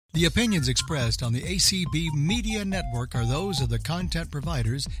The opinions expressed on the ACB Media Network are those of the content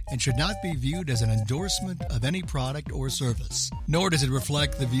providers and should not be viewed as an endorsement of any product or service. Nor does it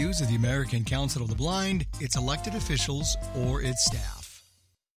reflect the views of the American Council of the Blind, its elected officials, or its staff.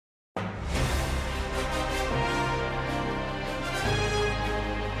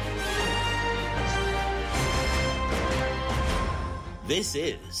 This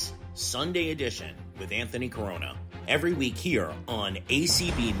is Sunday Edition with Anthony Corona. Every week here on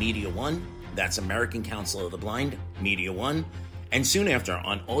ACB Media One, that's American Council of the Blind, Media One, and soon after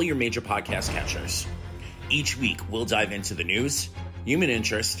on all your major podcast catchers. Each week, we'll dive into the news, human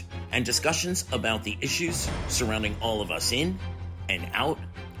interest, and discussions about the issues surrounding all of us in and out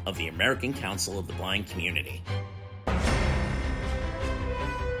of the American Council of the Blind community.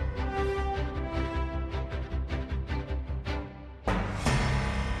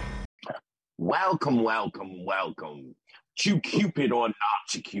 Welcome. To Cupid or not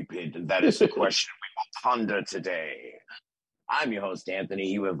to Cupid? That is the question we will ponder today. I'm your host, Anthony.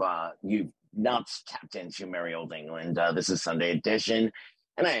 You've not tapped into merry old England. This is Sunday Edition,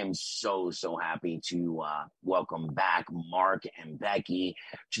 and I am so happy to welcome back Mark and Becky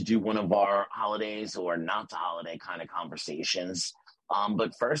to do one of our holidays or not holiday kind of conversations.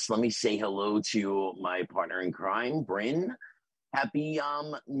 But first, let me say hello to my partner in crime, Bryn. Happy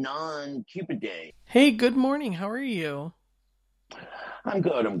non-Cupid Day. Hey, good morning. How are you? I'm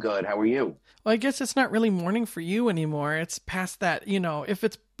good. How are you? Well, I guess it's not really morning for you anymore. It's past that, if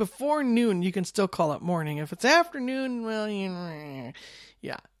it's before noon, you can still call it morning. If it's afternoon, well,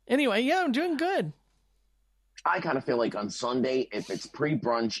 yeah. Anyway, yeah, I'm doing good. I kind of feel like on Sunday, if it's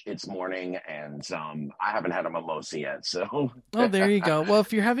pre-brunch, it's morning, and I haven't had a mimosa yet, so. Oh, there you go. Well,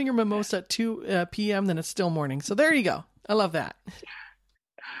 if you're having your mimosa at 2 p.m., then it's still morning. So there you go. I love that.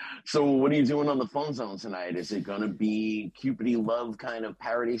 So what are you doing on the Fun Zone tonight? Is it going to be Cupidy love kind of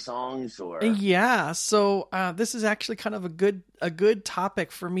parody songs or? Yeah. So this is actually kind of a good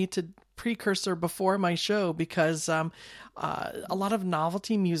topic for me to precursor before my show because a lot of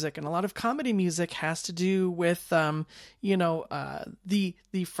novelty music and a lot of comedy music has to do with the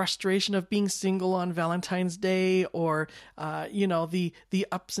frustration of being single on Valentine's Day or the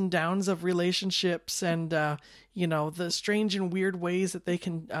ups and downs of relationships and the strange and weird ways that they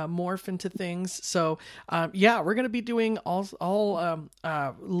can morph into things. So we're going to be doing all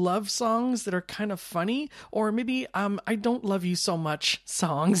love songs that are kind of funny, or maybe I don't love you so much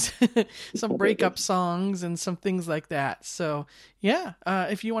songs, some breakup songs and some things like that. So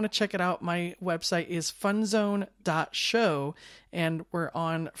if you want to check it out, my website is funzone.show, and we're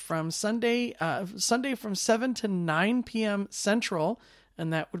on from Sunday from 7 to 9 p.m. Central.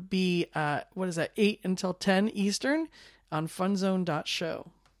 And that would be, 8 until 10 Eastern on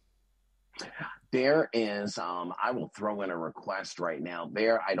funzone.show. There is, I will throw in a request right now.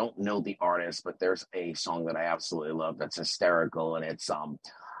 I don't know the artist, but there's a song that I absolutely love that's hysterical. And it's,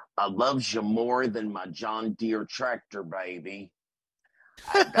 I loves you more than my John Deere tractor, baby.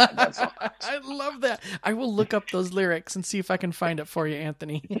 That's I love that. I will look up those lyrics and see if I can find it for you,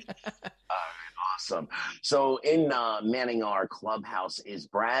 Anthony. Awesome. So in manning our clubhouse is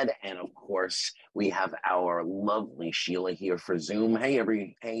Brad, and of course we have our lovely Sheila here for Zoom. Hey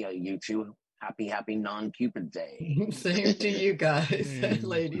you two, happy non-Cupid Day. Same to you guys,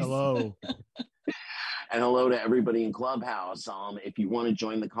 ladies. Hello. And hello to everybody in Clubhouse. If you want to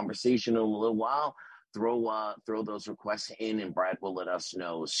join the conversation in a little while, throw those requests in, and Brad will let us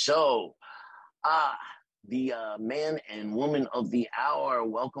know. So, the man and woman of the hour.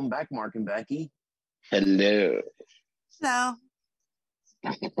 Welcome back, Mark and Becky. Hello.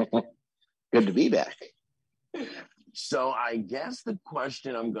 Good to be back. So I guess the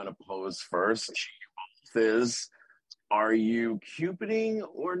question I'm going to pose first to you both is, are you Cupiding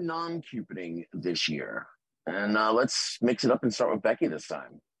or non-Cupiding this year? And let's mix it up and start with Becky this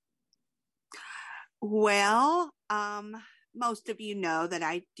time. Well, most of you know that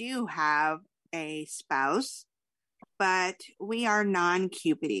I do have a spouse, but we are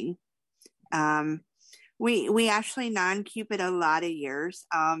non-Cupiding. We actually non-Cupid a lot of years,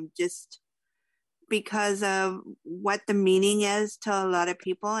 just because of what the meaning is to a lot of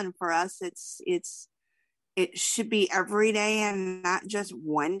people. And for us, it should be every day and not just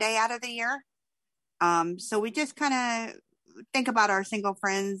one day out of the year. So we just kind of think about our single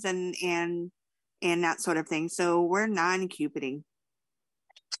friends and that sort of thing. So we're non-Cupiding.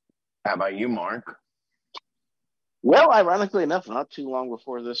 How about you, Mark? Well, ironically enough, not too long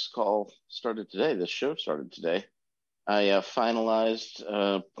before this show started today, I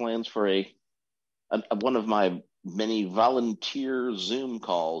finalized plans for one of my many volunteer Zoom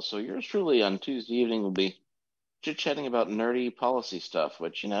calls. So yours truly on Tuesday evening will be chit-chatting about nerdy policy stuff,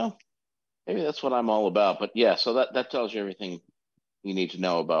 which, maybe that's what I'm all about. But yeah, so that tells you everything you need to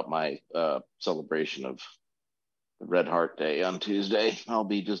know about my celebration of Red Heart Day on Tuesday. I'll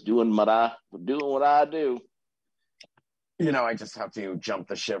be just doing what I do. I just have to jump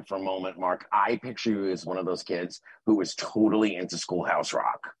the ship for a moment, Mark. I picture you as one of those kids who was totally into Schoolhouse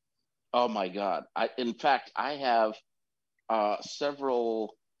Rock. Oh my God! In fact, I have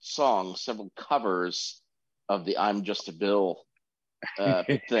several songs, several covers of the "I'm Just a Bill"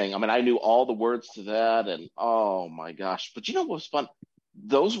 thing. I mean, I knew all the words to that, and oh my gosh! But you know what was fun?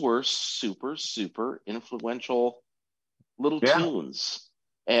 Those were super, super influential little tunes.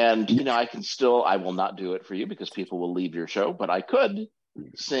 And, I will not do it for you because people will leave your show, but I could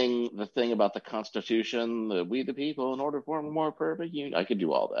sing the thing about the Constitution, we the people, in order to form a more perfect union. I could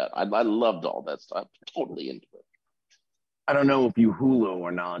do all that. I loved all that stuff. Totally into it. I don't know if you Hulu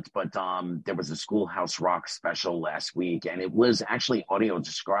or not, but there was a Schoolhouse Rock special last week, and it was actually audio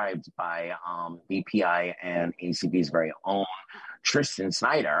described by BPI and ACB's very own Tristan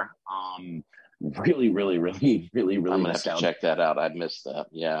Snyder. Really, really, really, really, really. I'm gonna have to check that out. I missed that.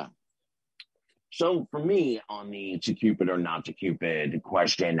 Yeah. So for me, on the to Cupid or not to Cupid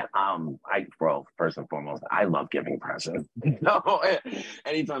question, first and foremost, I love giving presents.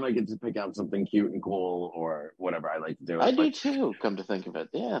 Anytime I get to pick out something cute and cool or whatever, I like to do it. I do too. Come to think of it,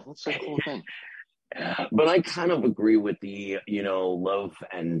 yeah, that's a cool thing. But I kind of agree with the, love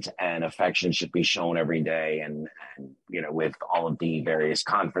and affection should be shown every day. And with all of the various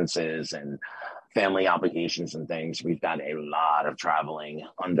conferences and family obligations and things, we've got a lot of traveling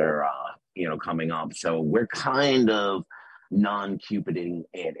coming up. So we're kind of non-Cupiding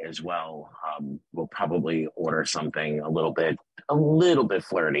it as well. We'll probably order something a little bit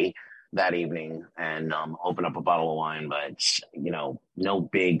flirty that evening and open up a bottle of wine, but no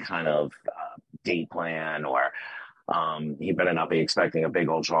big kind of date plan, or he better not be expecting a big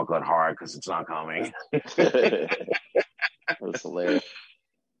old chocolate heart because it's not coming. That's hilarious.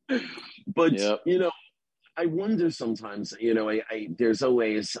 But I wonder sometimes, there's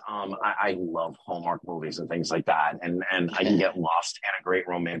always I love Hallmark movies and things like that, and I can get lost in a great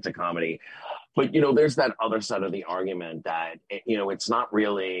romantic comedy. But there's that other side of the argument that it's not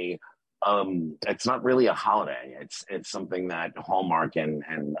really a holiday. It's something that Hallmark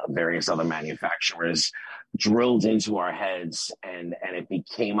and various other manufacturers drilled into our heads, and it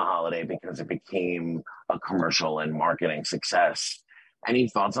became a holiday because it became a commercial and marketing success. Any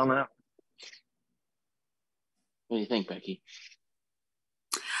thoughts on that? What do you think, Becky?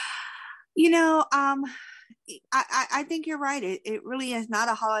 I think you're right. It really is not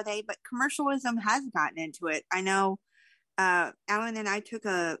a holiday, but commercialism has gotten into it. I know Alan and I took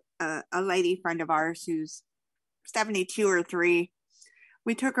a lady friend of ours who's 72 or 3.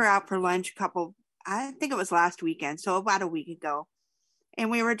 We took her out for lunch I think it was last weekend, so about a week ago. And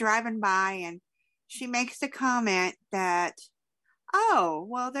we were driving by and she makes the comment that, oh,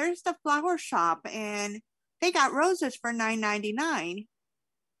 well, there's the flower shop and they got roses for $9.99.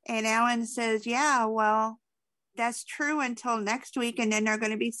 And Alan says, yeah, well, that's true until next week, and then they're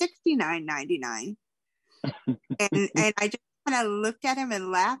going to be $69.99. and I just kind of looked at him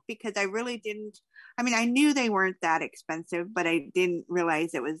and laughed because I really didn't. I mean, I knew they weren't that expensive, but I didn't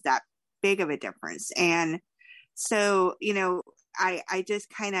realize it was that big of a difference. And so, I just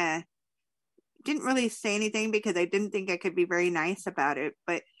kind of didn't really say anything because I didn't think I could be very nice about it.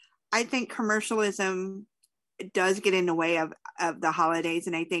 But I think commercialism does get in the way of the holidays,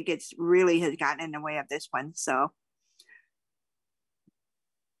 and I think it's really has gotten in the way of this one. So,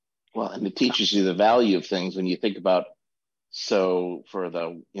 well, and it teaches you the value of things when you think about. So for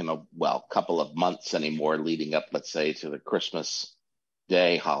the couple of months anymore leading up, let's say, to the Christmas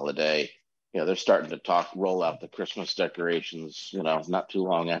Day holiday, they're starting to roll out the Christmas decorations. Not too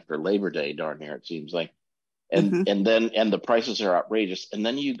long after Labor Day, darn near it seems like, and the prices are outrageous. And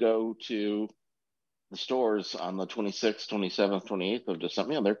then you go to the stores on the 26th, 27th, 28th of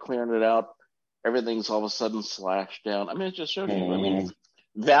December, they're clearing it out. Everything's all of a sudden slashed down. I mean, it just shows you. I mean,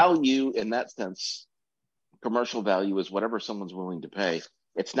 value in that sense, commercial value is whatever someone's willing to pay.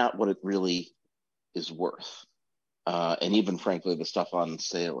 It's not what it really is worth. And even frankly, the stuff on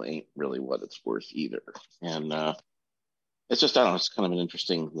sale ain't really what it's worth either. And it's just, I don't know, it's kind of an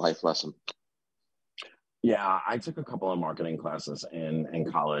interesting life lesson. Yeah, I took a couple of marketing classes in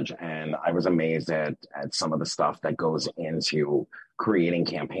college, and I was amazed at some of the stuff that goes into creating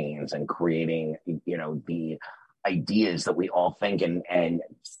campaigns and creating, the ideas that we all think, and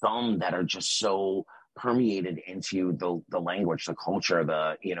some that are just so permeated into the language, the culture,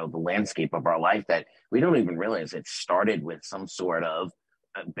 the landscape of our life that we don't even realize it started with some sort of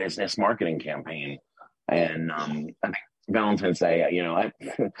business marketing campaign. And I think Valentine's Day,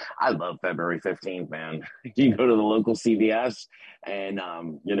 I love February 15th, man. You go to the local CVS and,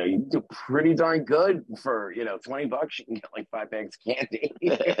 you do pretty darn good for, $20. You can get like 5 bags of candy.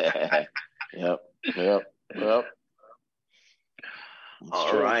 Yep.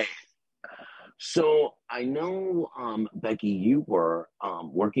 All right. So I know, Becky, you were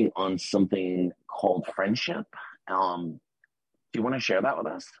working on something called Friendship. Do you want to share that with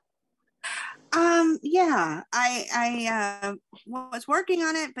us? Yeah, I was working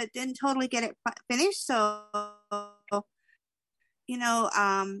on it, but didn't totally get it finished. So,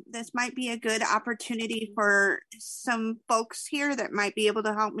 this might be a good opportunity for some folks here that might be able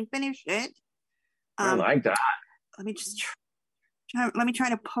to help me finish it. I like that. Let me just try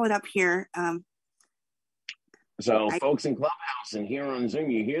to pull it up here. Folks in Clubhouse and here on Zoom,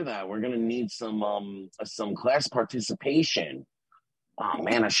 you hear that? We're gonna need some class participation. Oh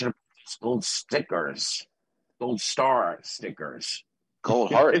man, I should have put these gold stickers, gold star stickers,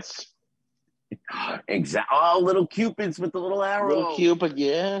 gold hearts. Exactly. Oh, little cupids with the little arrow. Little cupid,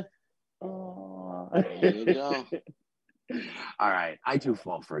 yeah. Oh. There you go. All right, I do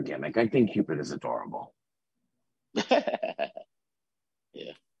fall for a gimmick. I think Cupid is adorable.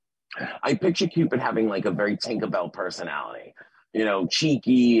 Yeah. I picture Cupid having like a very Tinkerbell personality,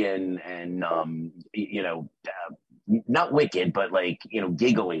 cheeky and not wicked, but like,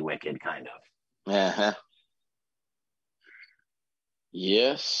 giggly wicked kind of. Uh-huh.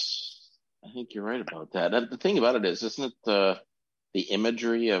 Yes, I think you're right about that. And the thing about it is, isn't it the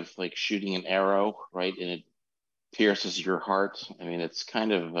imagery of like shooting an arrow, right? And it pierces your heart. I mean, it's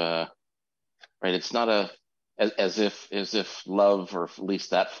kind of right. It's not as if love, or at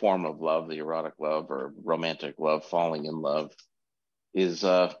least that form of love, the erotic love or romantic love, falling in love, is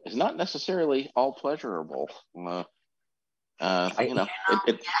not necessarily all pleasurable.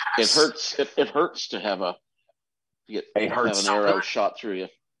 It hurts. It hurts to have an arrow shot through you.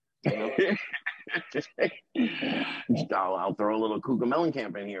 I'll throw a little Cougar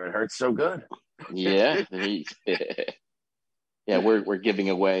Mellencamp in here. It hurts so good. Yeah. Yeah, we're giving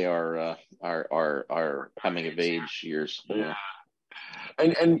away our coming of age years. Yeah.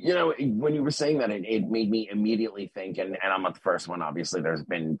 And when you were saying that, it made me immediately think, and I'm not the first one, obviously, there's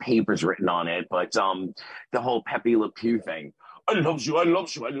been papers written on it, but the whole Pepe Le Pew thing, I love you,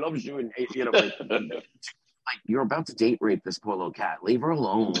 and like, you're about to date rape this poor little cat. Leave her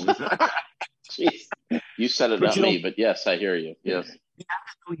alone. Jeez. You said it, not me, but yes, I hear you. Yes.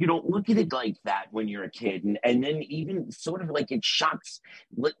 You don't look at it like that when you're a kid. And then even sort of like it shocks,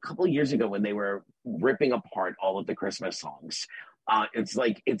 a couple of years ago when they were ripping apart all of the Christmas songs, it's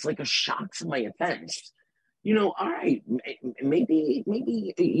like a shock to my offense. All right, maybe,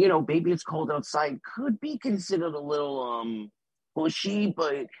 Baby It's Cold Outside could be considered a little pushy,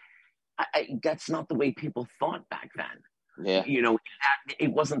 but that's not the way people thought back then. Yeah.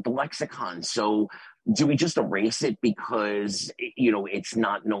 It wasn't the lexicon. So do we just erase it because it's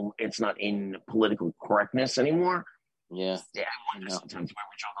not in political correctness anymore? Yeah. Yeah, I wonder sometimes where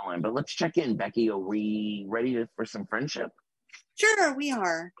we draw the line. But let's check in, Becky. Are we ready for some friendship? Sure, we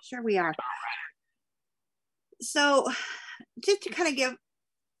are. So, just to kind of give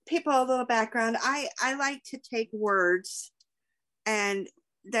people a little background, I like to take words and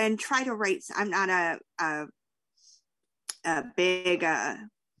then try to write. I'm not a big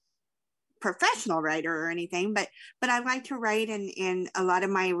professional writer or anything, but I like to write, and a lot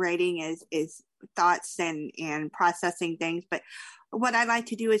of my writing is thoughts and processing things. But what I like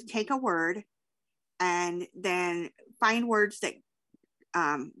to do is take a word and then find words that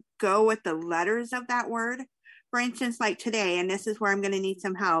go with the letters of that word. For instance, like today, and this is where I'm going to need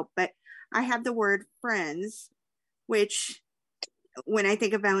some help, but I have the word friends, which when I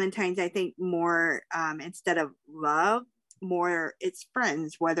think of Valentine's, I think more instead of love, more it's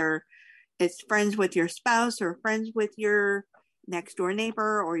friends, whether it's friends with your spouse or friends with your next door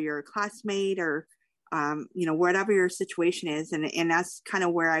neighbor or your classmate or, whatever your situation is. And that's kind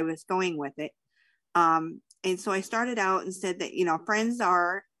of where I was going with it. And so I started out and said that, friends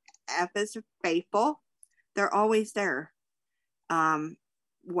are F as faithful. They're always there.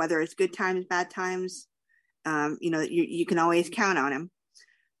 Whether it's good times, bad times, you can always count on them.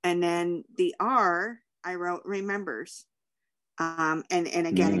 And then the R, I wrote remembers. And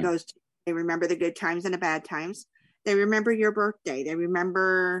again, it goes to, they remember the good times and the bad times. They remember your birthday. They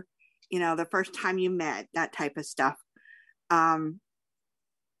remember, the first time you met, that type of stuff.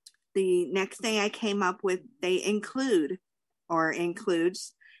 The next thing I came up with, they include or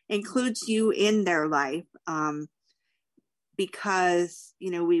includes you in their life. Because,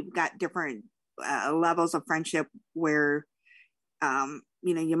 we've got different levels of friendship where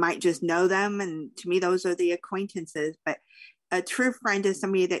you might just know them. And to me, those are the acquaintances. But a true friend is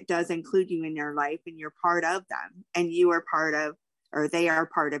somebody that does include you in their life and you're part of them and you are part of, or they are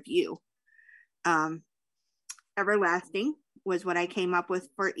part of you. Everlasting was what I came up with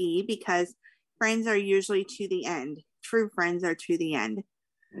for E, because friends are usually to the end. True friends are to the end.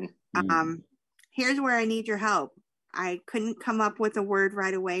 Here's where I need your help. I couldn't come up with a word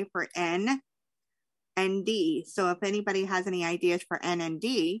right away for N and D. So if anybody has any ideas for N and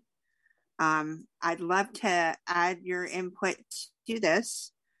D, I'd love to add your input to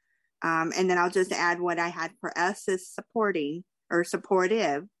this. And then I'll just add what I had for S is supporting or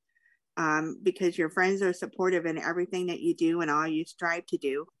supportive, because your friends are supportive in everything that you do and all you strive to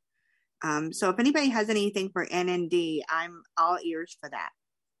do. So if anybody has anything for N and D, I'm all ears for that.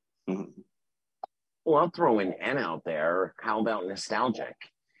 Well, I'll throw an N out there. How about nostalgic?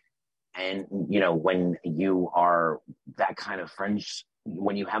 And, when you are that kind of friends,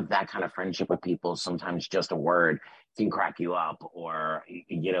 when you have that kind of friendship with people, sometimes just a word can crack you up, or,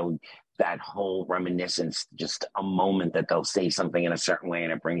 that whole reminiscence, just a moment that they'll say something in a certain way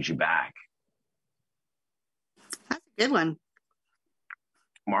and it brings you back. That's a good one.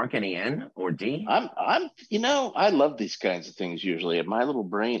 Mark, any N or D? I love these kinds of things usually. In my little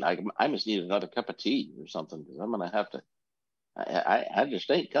brain, I must need another cup of tea or something, because I'm going to have to, I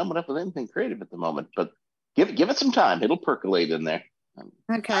just ain't coming up with anything creative at the moment, but give it some time. It'll percolate in there.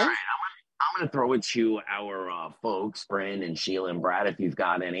 Okay. All right, I'm going to throw it to our folks, Bryn and Sheila and Brad, if you've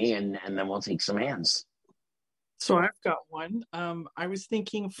got any, and then we'll take some hands. So I've got one. I was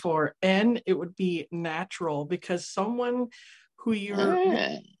thinking for N, it would be natural, because someone who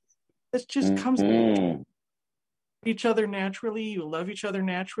this just comes to each other naturally. You love each other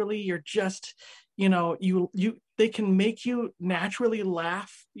naturally. You're just, they can make you naturally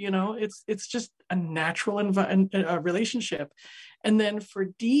laugh. It's just a natural relationship. And then for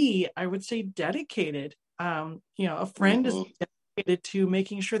D, I would say dedicated. A friend is dedicated to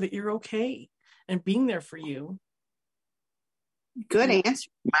making sure that you're okay and being there for you. Good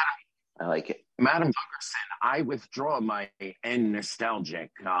answer. I like it. Madam Dunkerson, I withdraw my N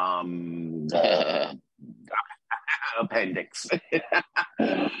nostalgic appendix.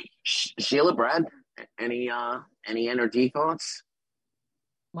 Sheila, Brad, any N or D thoughts?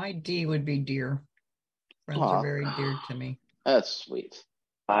 My D would be dear. Friends are very dear to me. That's sweet.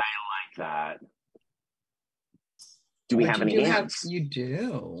 I like that. Do we have any hands? You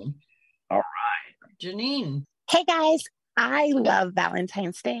do. All right. Janine. Hey guys, I love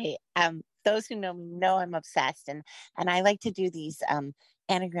Valentine's Day. Those who know me know I'm obsessed, and I like to do these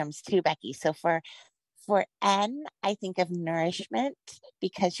anagrams too, Becky. So for N, I think of nourishment,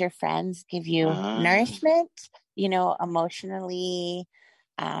 because your friends give you nourishment, emotionally,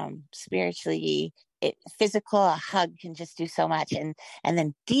 spiritually, physical. A hug can just do so much. And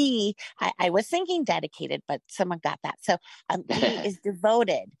then D, I was thinking dedicated, but someone got that. So D is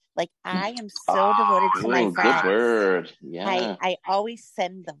devoted. Like, I am so devoted to my friends. Good word. Yeah. I always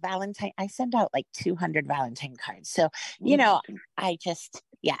send I send out like 200 Valentine cards. So,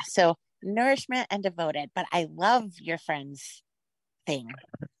 so nourishment and devoted, but I love your friends thing.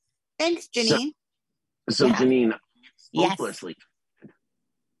 Thanks, Janine. So Janine, hopelessly. Yes.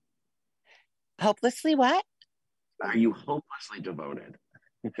 Hopelessly what? Are you hopelessly devoted?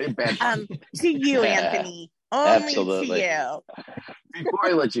 To you, Anthony. Only Absolutely. to you. Before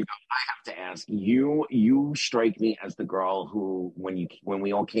I let you go, I have to ask you. You strike me as the girl who, when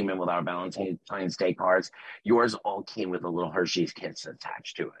we all came in with our Valentine's Day cards, yours all came with a little Hershey's Kiss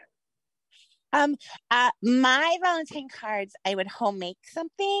attached to it. My Valentine cards, I would home make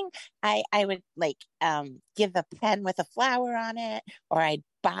something. I would give a pen with a flower on it, or I'd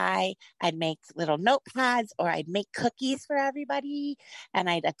make little notepads, or I'd make cookies for everybody, and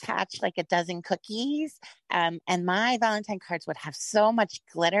I'd attach like a dozen cookies. And my Valentine cards would have so much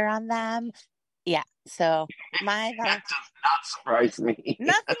glitter on them. Yeah. So that does not surprise me.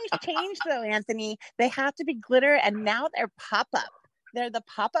 Nothing's changed though, Anthony. They have to be glitter, and now they're pop-up. They're the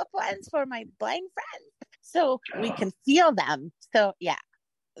pop-up ones for my blind friends, so we can feel them. So yeah,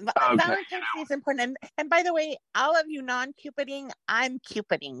 Valentine's Day is important. And by the way, all of you non-Cupiding, I'm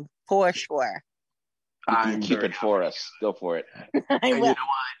Cupiding for sure. I'm Cupid for us. Go for it. I will. You know what?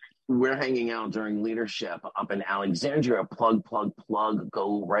 We're hanging out during leadership up in Alexandria. Plug.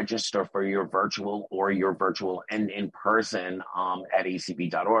 Go register for your virtual and in person at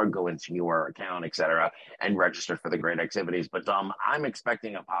acb.org. Go into your account, etc., and register for the great activities. But I'm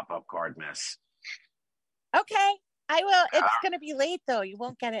expecting a pop-up card, miss. Okay, I will. It's going to be late, though. You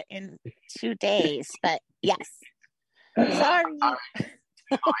won't get it in 2 days, but yes. Sorry.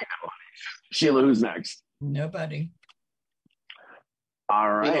 Sheila, who's next? Nobody. All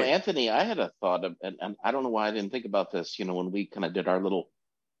right. Anthony, I had a thought of, and I don't know why I didn't think about this, when we kind of did our little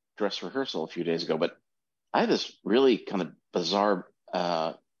dress rehearsal a few days ago, but I had this really kind of bizarre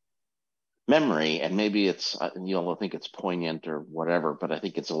memory, and maybe it's, I think it's poignant or whatever, but I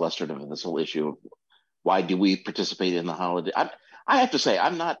think it's illustrative of this whole issue of why do we participate in the holiday. I have to say,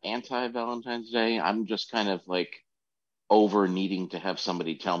 I'm not anti-Valentine's Day. I'm just kind of like over needing to have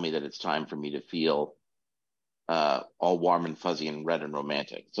somebody tell me that it's time for me to feel all warm and fuzzy and red and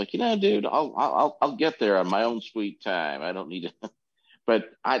romantic. It's like, dude, I'll get there on my own sweet time. I don't need to. But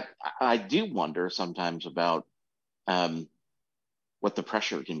I do wonder sometimes about what the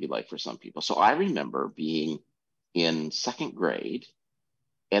pressure can be like for some people. So I remember being in second grade,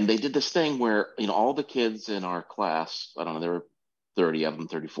 and they did this thing where all the kids in our class, I don't know, there were 30 of them,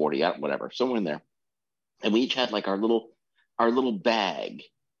 30, 40, whatever, somewhere in there, and we each had like our little bag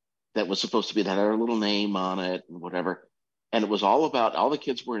that was supposed to be, that had our little name on it and whatever. And it was all the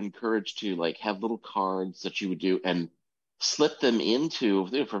kids were encouraged to like have little cards that you would do and slip them into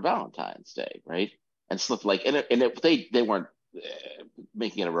for Valentine's Day, right? And slip they weren't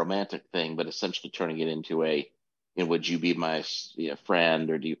making it a romantic thing, but essentially turning it into a, would you be my friend,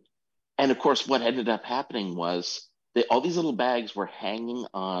 or do you? And of course, what ended up happening was all these little bags were hanging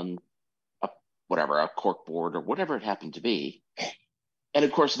on a cork board or whatever it happened to be. And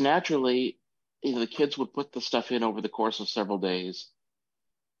of course, naturally, the kids would put the stuff in over the course of several days.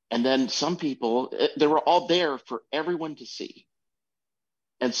 And then some people, they were all there for everyone to see.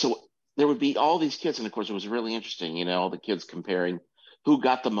 And so there would be all these kids. And of course, it was really interesting, all the kids comparing who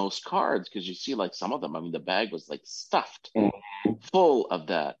got the most cards. Because you see, like some of them, the bag was like stuffed full of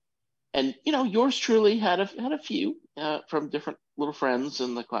that. And, yours truly had a few from different little friends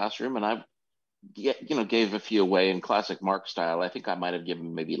in the classroom. And I've gave a few away in classic Mark style. I think I might have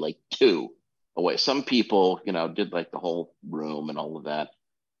given maybe like 2 away. Some people, did like the whole room and all of that.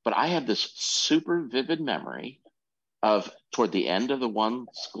 But I had this super vivid memory of toward the end of the one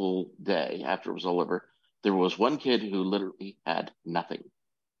school day, after it was all over, there was one kid who literally had nothing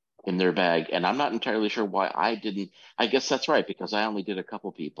in their bag. And I'm not entirely sure why I didn't. I guess that's right, because I only did a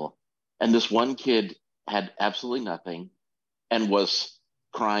couple people. And this one kid had absolutely nothing and was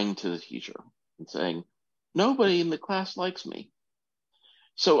crying to the teacher and saying, nobody in the class likes me.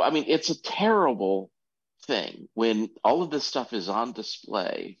 So, it's a terrible thing when all of this stuff is on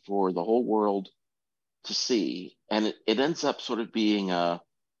display for the whole world to see. And it ends up sort of being as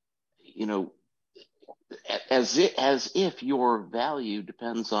if your value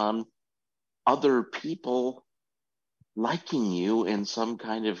depends on other people liking you in some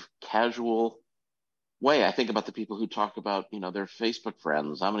kind of casual way. I think about the people who talk about, their Facebook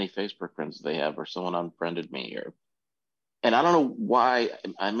friends, how many Facebook friends they have, or someone unfriended me, and I don't know why.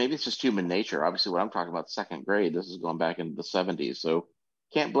 Maybe it's just human nature. Obviously, when I'm talking about second grade, this is going back into the 70s, so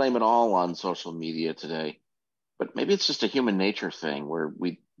can't blame it all on social media today. But maybe it's just a human nature thing where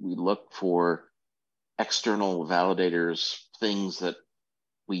we look for external validators, things that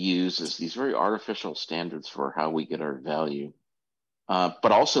we use as these very artificial standards for how we get our value,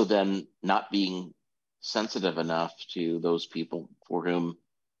 but also then not being sensitive enough to those people for whom,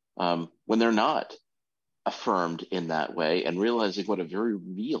 when they're not affirmed in that way, and realizing what a very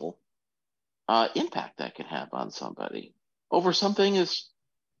real impact that can have on somebody over something as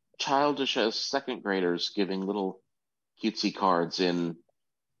childish as second graders giving little cutesy cards in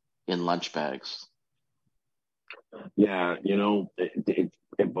lunch bags. Yeah, it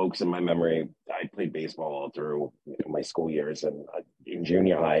evokes in my memory. I played baseball all through my school years, and in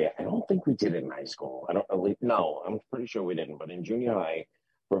junior high, I don't think we did it in high school. No, I'm pretty sure we didn't. But in junior high,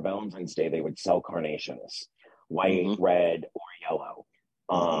 for Valentine's Day, they would sell carnations, white, red, or yellow.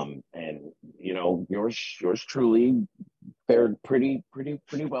 And yours truly fared pretty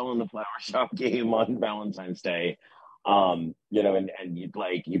well in the flower shop game on Valentine's Day. And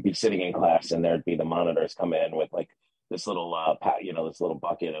you'd be sitting in class, and there'd be the monitors come in with like this little this little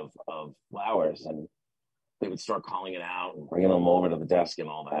bucket of flowers, and they would start calling it out and bringing them over to the desk and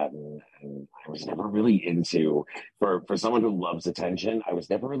all that. And I was never really into, for someone who loves attention, I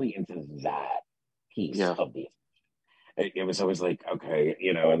was never really into that piece of the. It was always like, okay,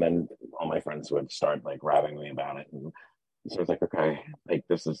 and then all my friends would start like rapping me about it. And so I was like, okay, like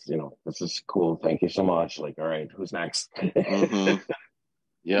this is cool. Thank you so much. Like, all right, who's next?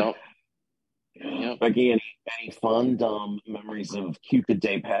 Yep. Becky, any fond memories of Cupid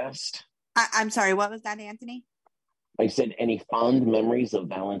Day past? I'm sorry, what was that, Anthony? I said any fond memories of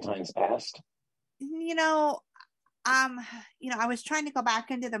Valentine's past? I was trying to go back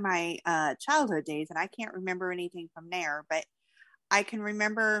into my childhood days, and I can't remember anything from there, but I can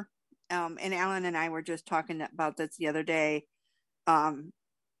remember, and Alan and I were just talking about this the other day.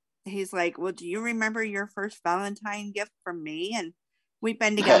 he's like, well, do you remember your first Valentine gift from me? And we've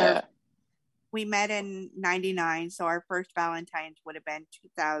been together. We met in 99, so our first Valentine's would have been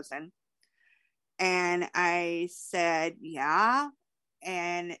 2000. And I said, yeah.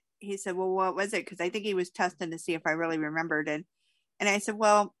 And he said, well, what was it? Because I think he was testing to see if I really remembered. And I said,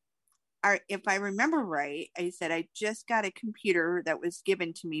 well, if I remember right, I said, I just got a computer that was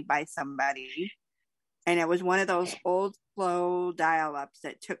given to me by somebody. And it was one of those old slow dial-ups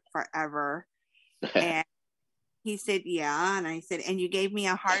that took forever. And he said, yeah. And I said, and you gave me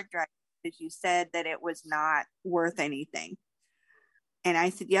a hard drive because you said that it was not worth anything. And I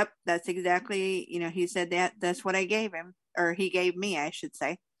said, yep, that's exactly, he said that's what I gave him, or he gave me, I should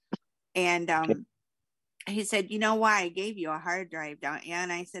say. And he said, you know why I gave you a hard drive, don't you?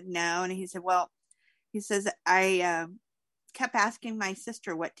 And I said, no. And he said, well, he says, I kept asking my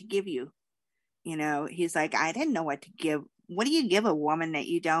sister what to give you. He's like, I didn't know what to give. What do you give a woman that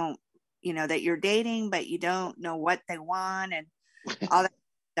you don't, that you're dating, but you don't know what they want and all that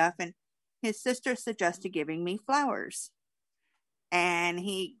stuff. And his sister suggested giving me flowers. And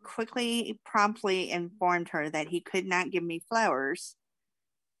he promptly informed her that he could not give me flowers.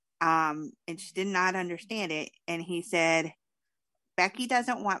 And she did not understand it. And he said, Becky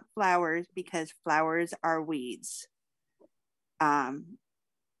doesn't want flowers because flowers are weeds.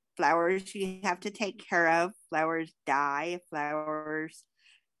 Flowers you have to take care of. Flowers die.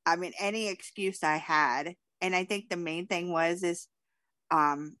 Any excuse I had. And I think the main thing is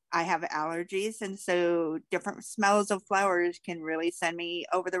I have allergies. And so different smells of flowers can really send me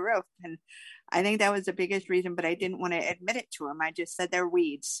over the roof. And I think that was the biggest reason, but I didn't want to admit it to him. I just said they're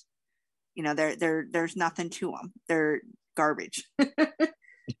weeds. There's nothing to them. They're garbage.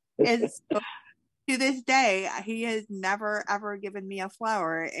 And so, to this day, he has never ever given me a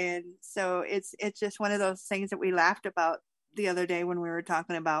flower, and so it's just one of those things that we laughed about the other day when we were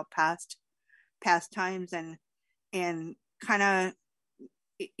talking about past times and kind of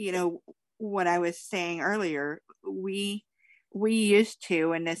what I was saying earlier. We used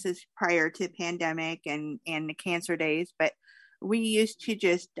to, and this is prior to the pandemic and the cancer days, but we used to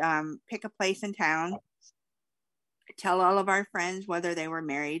just pick a place in town, tell all of our friends, whether they were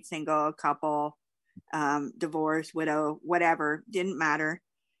married, single, couple, divorced, widow, whatever, didn't matter.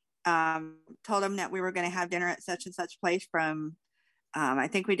 Told them that we were going to have dinner at such and such place from, I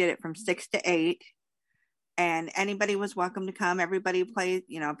think we did it from 6 to 8. And anybody was welcome to come. Everybody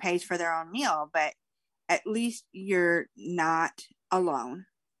pays for their own meal, but at least you're not alone.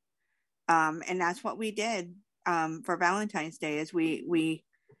 And that's what we did for Valentine's Day, is we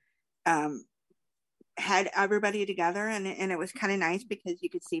had everybody together, and it was kind of nice because you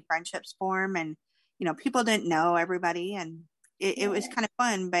could see friendships form, and people didn't know everybody, and it was kind of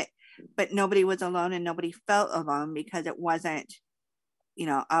fun, but nobody was alone and nobody felt alone because it wasn't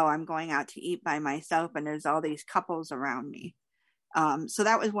oh, I'm going out to eat by myself and there's all these couples around me. So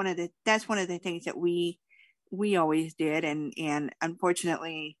that's one of the things that we always did, and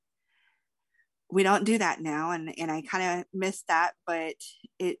unfortunately we don't do that now, and I kind of miss that, but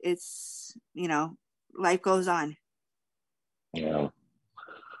it's life goes on. Yeah.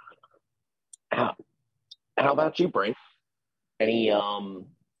 How about you, Brent? Any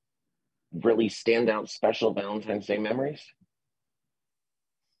really standout special Valentine's Day memories?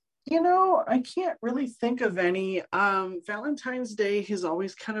 I can't really think of any. Valentine's Day has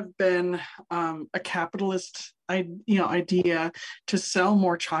always kind of been a capitalist idea to sell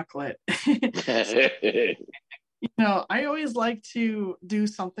more chocolate. I always like to do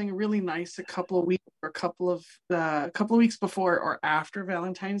something really nice a couple of weeks or a couple of weeks before or after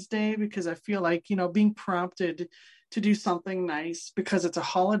Valentine's Day, because I feel like, being prompted to do something nice because it's a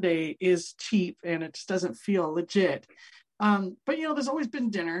holiday is cheap and it just doesn't feel legit. But there's always been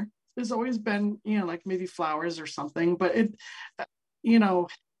dinner. There's always been, like maybe flowers or something, but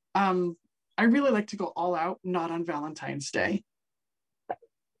I really like to go all out, not on Valentine's Day.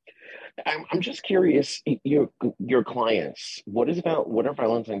 I'm just curious, your clients, what are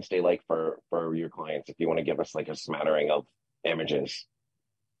Valentine's Day like for your clients? If you want to give us like a smattering of images.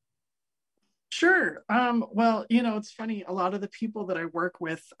 Sure. Well, it's funny. A lot of the people that I work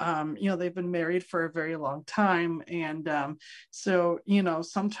with, they've been married for a very long time. And so,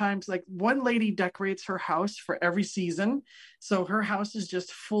 sometimes like one lady decorates her house for every season. So her house is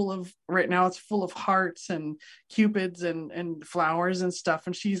just right now it's full of hearts and cupids and flowers and stuff.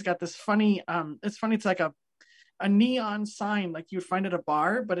 And she's got this funny, it's funny. It's like a a neon sign like you'd find at a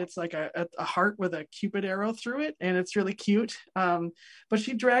bar, but it's like a heart with a Cupid arrow through it, and it's really cute. But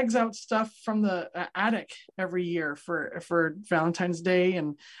she drags out stuff from the attic every year for Valentine's Day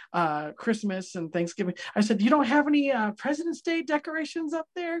and Christmas and Thanksgiving. I said, you don't have any President's Day decorations up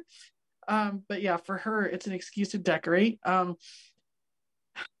there? But yeah, for her, it's an excuse to decorate. Some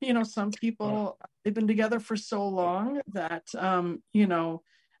people, they've been together for so long that,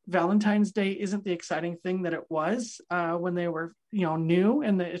 Valentine's Day isn't the exciting thing that it was when they were, new,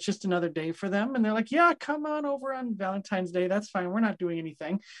 and it's just another day for them. And they're like, yeah, come on over on Valentine's Day. That's fine. We're not doing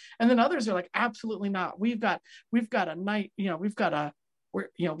anything. And then others are like, absolutely not. We've got a night, we've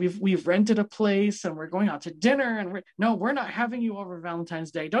rented a place and we're going out to dinner, and we're not having you over Valentine's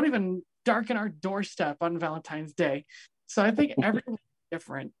Day. Don't even darken our doorstep on Valentine's Day. So I think everyone's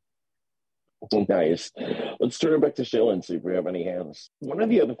different. Nice. Let's turn it back to Sheila and see if we have any hands. One of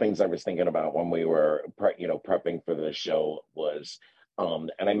the other things I was thinking about when we were, prepping for the show was,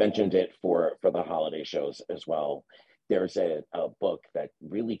 and I mentioned it for the holiday shows as well. There's a book that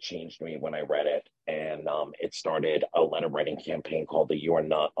really changed me when I read it, and it started a letter writing campaign called the You Are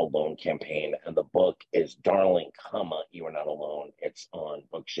Not Alone campaign. And the book is Darling, You Are Not Alone. It's on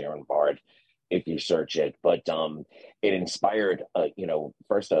Bookshare and Bard if you search it. But it inspired,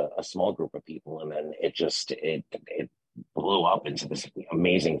 first a small group of people, and then it blew up into this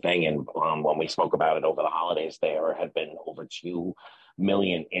amazing thing. And when we spoke about it over the holidays, there had been over 2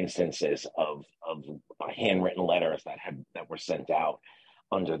 million instances of handwritten letters that were sent out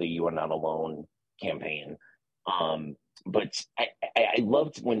under the You Are Not Alone campaign. But I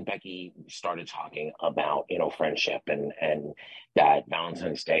loved when Becky started talking about, friendship and that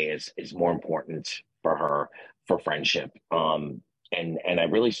Valentine's Day is more important for her for friendship. And I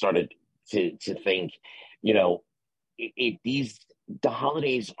really started to think, the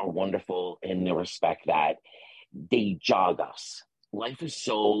holidays are wonderful in the respect that they jog us. Life is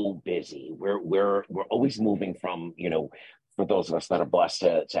so busy. We're always moving from, for those of us that are blessed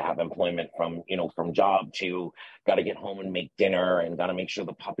to have employment from job to got to get home and make dinner and got to make sure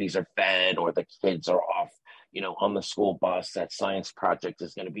the puppies are fed or the kids are off, on the school bus. That science project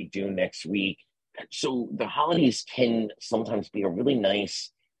is going to be due next week. So the holidays can sometimes be a really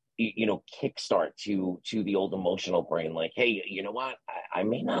nice, kickstart to the old emotional brain. Like, hey, you know what? I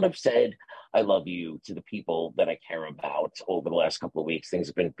may not have said I love you to the people that I care about over the last couple of weeks. Things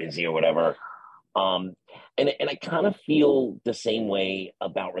have been busy or whatever. And I kind of feel the same way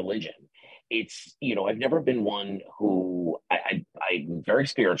about religion. It's, I've never been one who I'm very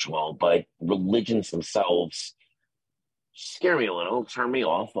spiritual, but religions themselves scare me a little, turn me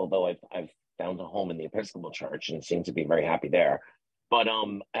off, although I've found a home in the Episcopal Church and seem to be very happy there. But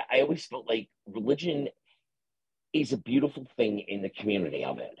I always felt like religion is a beautiful thing in the community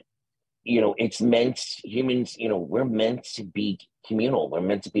of it. It's meant, humans, we're meant to be communal. We're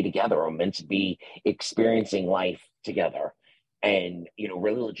meant to be together. We're meant to be experiencing life together. And,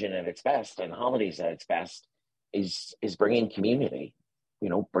 religion at its best and holidays at its best is bringing community,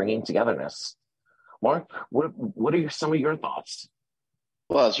 bringing togetherness. Mark, what are some of your thoughts?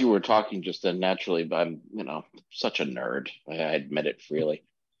 Well, as you were talking just then, naturally, I'm, such a nerd. I admit it freely.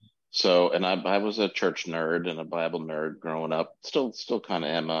 So, and I was a church nerd and a Bible nerd growing up. Still kind of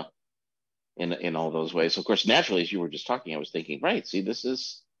am in all those ways. Of course, naturally, as you were just talking, I was thinking, right? See, this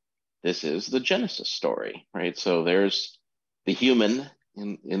is the Genesis story, right? So there's the human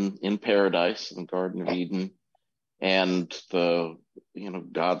in paradise in the Garden of Eden, and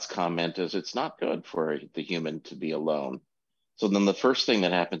God's comment is it's not good for the human to be alone. So then the first thing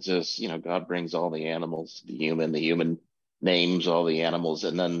that happens is, God brings all the animals to the human names all the animals.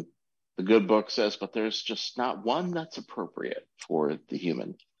 And then the good book says, but there's just not one that's appropriate for the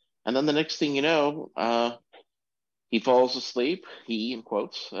human. And then the next thing you know, he falls asleep. He, in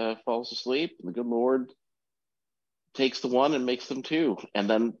quotes, falls asleep. And the good Lord takes the one and makes them two. And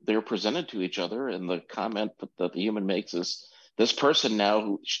then they're presented to each other. And the comment that the human makes is, this person now,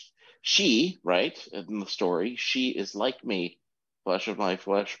 who she, right, in the story, she is like me. Flesh of my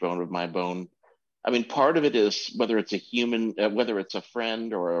flesh, bone of my bone. I mean, part of it is whether it's a human, whether it's a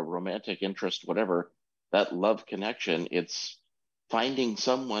friend or a romantic interest, whatever, that love connection, it's finding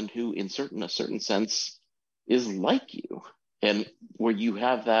someone who in a certain sense is like you, and where you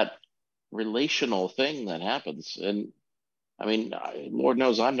have that relational thing that happens. And I mean, Lord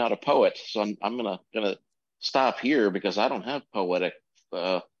knows I'm not a poet, so I'm gonna stop here because I don't have poetic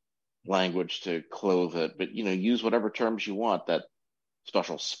language to clothe it, but use whatever terms you want, that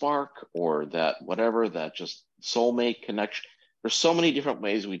special spark or that whatever, that just soulmate connection. There's so many different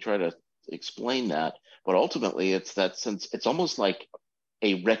ways we try to explain that, but ultimately it's that sense. It's almost like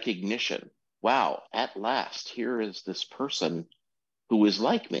a recognition wow, at last, here is this person who is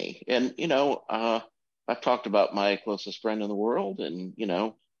like me. And, I've talked about my closest friend in the world, and,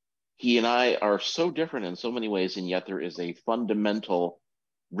 he and I are so different in so many ways, and yet there is a fundamental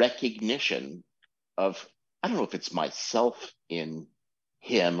recognition of, I don't know if it's myself in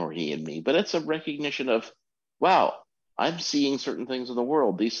him or he in me, but it's a recognition of, wow, I'm seeing certain things in the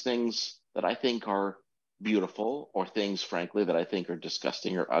world, these things that I think are beautiful, or things, frankly, that I think are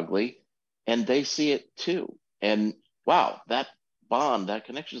disgusting or ugly, and they see it too. And wow, that bond, that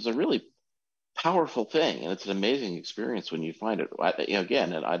connection is a really powerful thing, and it's an amazing experience when you find it.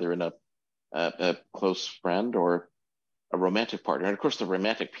 Again, either in a close friend or a romantic partner, and of course the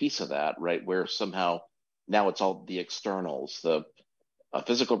romantic piece of that, right, where somehow now it's all the externals, a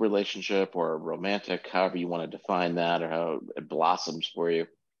physical relationship or a romantic, however you want to define that, or how it blossoms for you.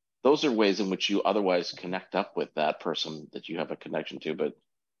 Those are ways in which you otherwise connect up with that person that you have a connection to. But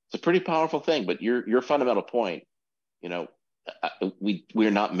it's a pretty powerful thing. But your fundamental point,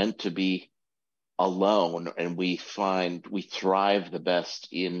 we're not meant to be alone, and we thrive the best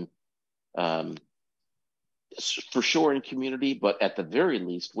in, for sure, in community, but at the very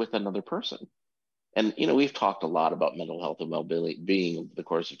least with another person. And we've talked a lot about mental health and well-being over the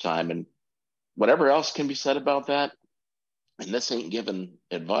course of time, and whatever else can be said about that. And this ain't giving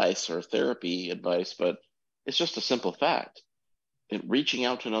advice or therapy advice, but it's just a simple fact. Reaching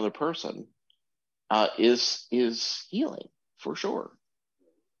out to another person is healing, for sure.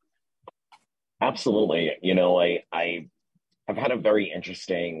 Absolutely. I have had a very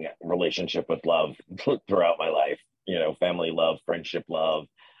interesting relationship with love throughout my life. Family love, friendship love,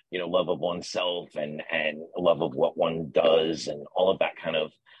 love of oneself, and love of what one does, and all of that kind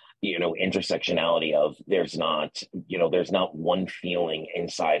of, intersectionality of, there's not one feeling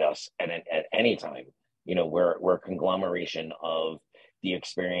inside us at any time. We're a conglomeration of the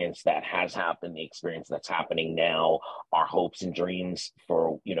experience that has happened, the experience that's happening now, our hopes and dreams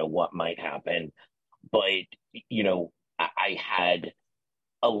for, what might happen. But, I had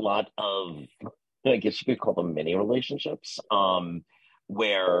a lot of, I guess you could call them mini relationships,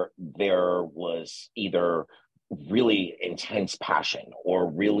 where there was either really intense passion or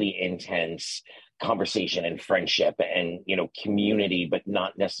really intense conversation and friendship and, community, but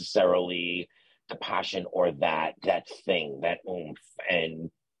not necessarily the passion or that thing, that oomph.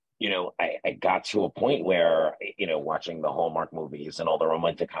 And, I got to a point where, watching the Hallmark movies and all the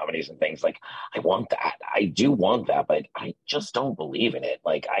romantic comedies and things, like, I want that. I do want that, but I just don't believe in it.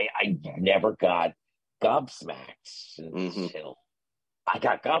 Like, I never got gobsmacked until I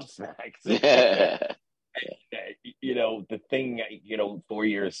got gobsmacked. The thing, 4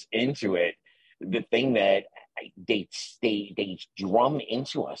 years into it, the thing that they drum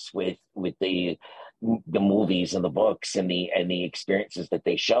into us with the movies and the books and the experiences that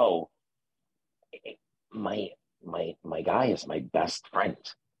they show. My guy is my best friend.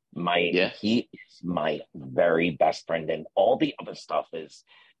 He is my very best friend, and all the other stuff is,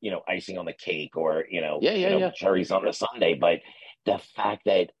 icing on the cake, or cherries on the sundae. But the fact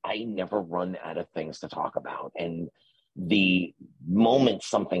that I never run out of things to talk about, and the moment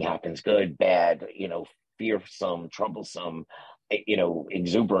something happens, good, bad, fearsome, troublesome,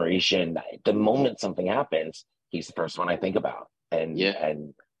 exuberation, the moment something happens, he's the first one I think about, and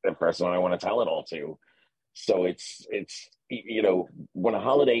the first one I want to tell it all to. So it's when a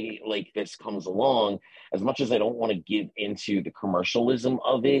holiday like this comes along, as much as I don't want to give into the commercialism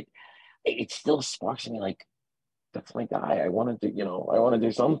of it, it still sparks me, like, that's my guy. I want to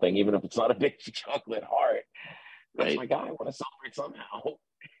do something, even if it's not a big chocolate heart. That's my guy. I want to celebrate somehow.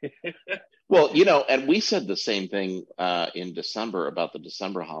 Well, and we said the same thing in December about the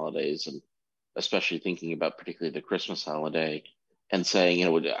December holidays, and especially thinking about particularly the Christmas holiday, and saying,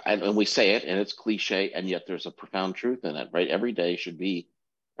 and we say it, and it's cliche, and yet there's a profound truth in it, right? Every day should be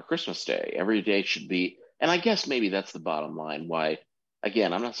a Christmas day. Every day should be, and I guess maybe that's the bottom line. Why,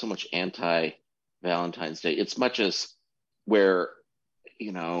 again, I'm not so much anti Valentine's Day. It's much as where,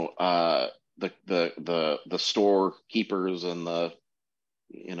 the storekeepers and the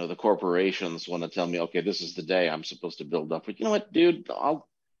corporations want to tell me, okay, this is the day I'm supposed to build up. But you know what, dude,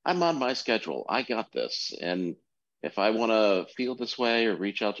 I'm on my schedule. I got this. And if I want to feel this way or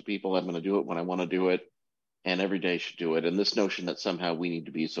reach out to people, I'm going to do it when I want to do it. And every day should do it. And this notion that somehow we need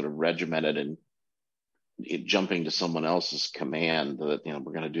to be sort of regimented and jumping to someone else's command that,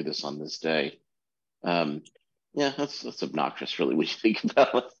 we're going to do this on this day. That's obnoxious, really, when you think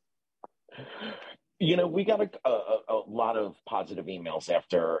about it. We got a lot of positive emails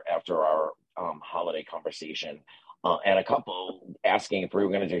after our holiday conversation, and a couple asking if we were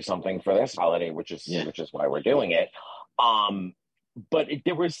going to do something for this holiday, which is why we're doing it.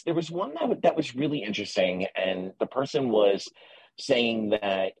 there was one that was really interesting, and the person was saying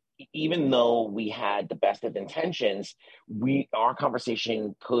that even though we had the best of intentions, our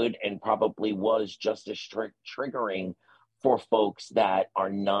conversation could and probably was just as triggering for folks that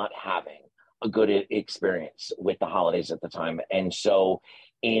are not having a good experience with the holidays at the time. And so,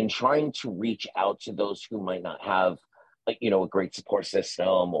 in trying to reach out to those who might not have, like, a great support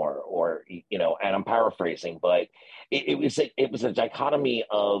system, or and I'm paraphrasing, but it was a dichotomy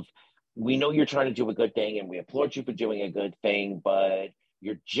of, we know you're trying to do a good thing and we applaud you for doing a good thing, but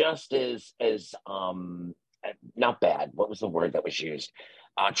you're just not bad. What was the word that was used?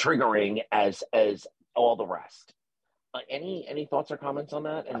 Triggering as all the rest. Any thoughts or comments on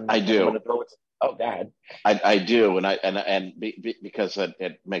that? And I do. I'm gonna throw it. Oh, go ahead. I do, because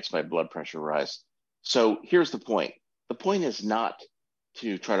it makes my blood pressure rise. So here's the point. The point is not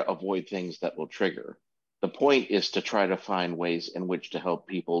to try to avoid things that will trigger. The point is to try to find ways in which to help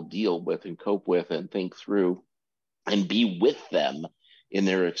people deal with and cope with and think through and be with them in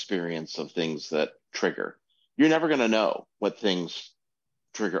their experience of things that trigger. You're never going to know what things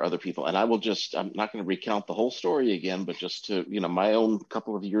trigger other people. And I'm not going to recount the whole story again, but just to, my own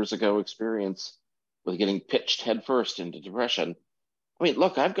couple of years ago experience with getting pitched headfirst into depression. I mean,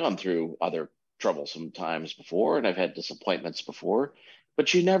 look, I've gone through other troublesome times before, and I've had disappointments before,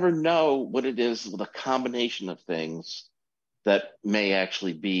 but you never know what it is with a combination of things that may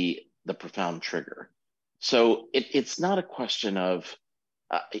actually be the profound trigger. So it's not a question of,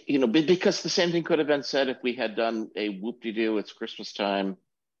 because the same thing could have been said if we had done a whoop-de-doo, it's Christmas time,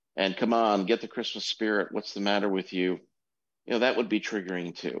 and come on, get the Christmas spirit, what's the matter with you? That would be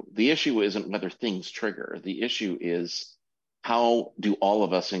triggering too. The issue isn't whether things trigger. The issue is, how do all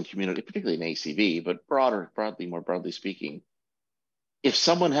of us in community, particularly in ACB, but more broadly speaking, if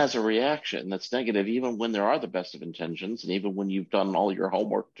someone has a reaction that's negative, even when there are the best of intentions, and even when you've done all your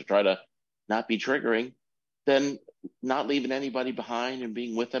homework to try to not be triggering, then not leaving anybody behind and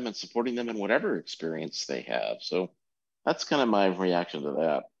being with them and supporting them in whatever experience they have. So that's kind of my reaction to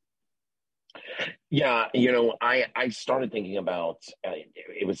that. Yeah, I started thinking about,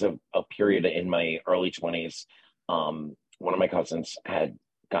 it was a period in my early 20s. One of my cousins had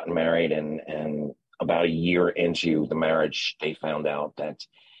gotten married, and about a year into the marriage, they found out that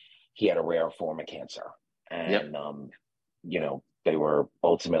he had a rare form of cancer. And, they were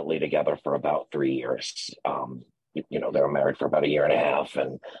ultimately together for about 3 years. They were married for about a year and a half,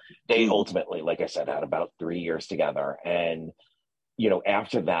 and they ultimately, like I said, had about 3 years together. And,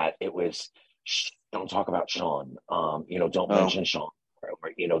 after that, it was, don't talk about Sean, don't mention Sean,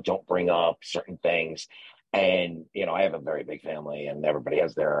 or, don't bring up certain things. And, I have a very big family, and everybody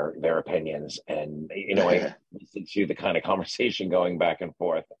has their opinions. And, I listened to the kind of conversation going back and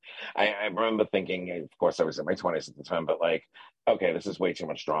forth. I remember thinking, of course, I was in my 20s at the time, but like, okay, this is way too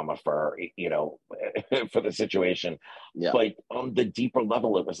much drama for, for the situation. Yeah. But on the deeper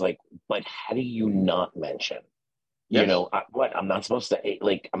level, it was like, but how do you not mention? Yes. I'm not supposed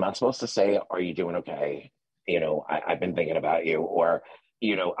to say, are you doing okay? I've been thinking about you, or,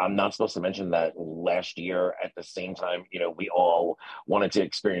 I'm not supposed to mention that last year at the same time, we all wanted to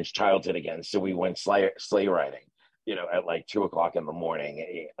experience childhood again. So we went sleigh riding, at like 2:00 in the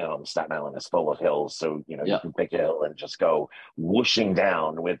morning. Staten Island is full of hills. So, you can pick a hill and just go whooshing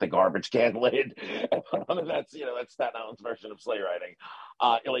down with the garbage can lid. That's Staten Island's version of sleigh riding.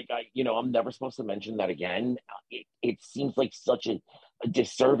 I'm never supposed to mention that again. It seems like such a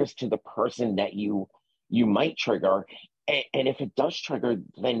disservice to the person that you might trigger. And if it does trigger,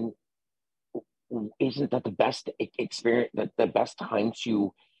 then isn't that the best experience, the best time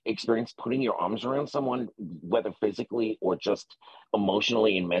to experience putting your arms around someone, whether physically or just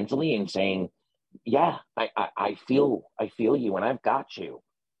emotionally and mentally, and saying, yeah, I feel you, and I've got you.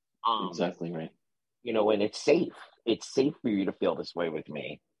 Exactly right. And it's safe. It's safe for you to feel this way with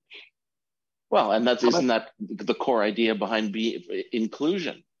me. Well, and isn't that the core idea behind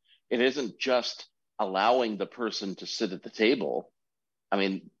inclusion? It isn't just allowing the person to sit at the table. I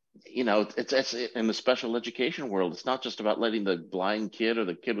mean, it's in the special education world, it's not just about letting the blind kid or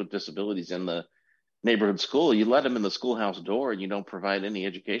the kid with disabilities in the neighborhood school. You let them in the schoolhouse door and you don't provide any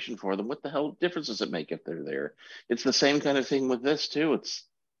education for them. What the hell difference does it make if they're there? It's the same kind of thing with this too.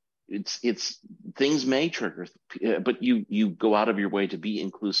 It's things may trigger, but you go out of your way to be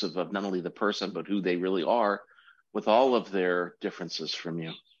inclusive of not only the person, but who they really are, with all of their differences from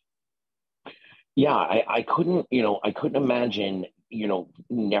you. Yeah, I couldn't imagine,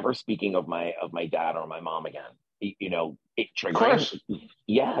 never speaking of my dad or my mom again. It triggering. Of course.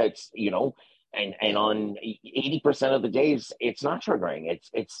 Yeah, it's and on 80% of the days, it's not triggering.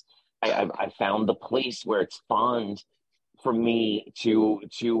 I found the place where it's fond for me to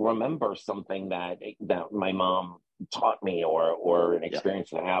remember something that my mom taught me, or an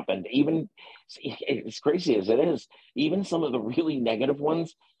experience that happened, even as crazy as it is, even some of the really negative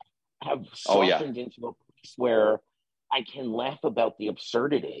ones have softened into a place where I can laugh about the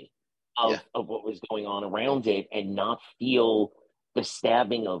absurdity of what was going on around it, and not feel the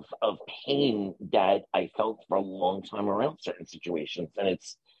stabbing of pain that I felt for a long time around certain situations. And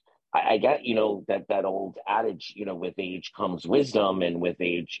it's, I got, that old adage, with age comes wisdom, and with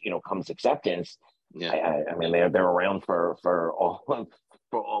age, comes acceptance. Yeah. I mean, they're around for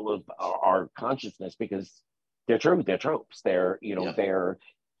all of our consciousness, because they're true. They're tropes. They're, they're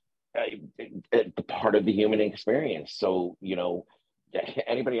part of the human experience. So,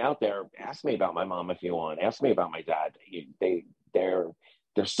 anybody out there, ask me about my mom if you want. Ask me about my dad. They're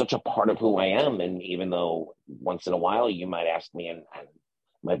such a part of who I am. And even though once in a while you might ask me, and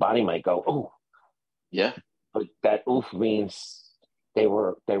my body might go, oh, yeah, but that oof means they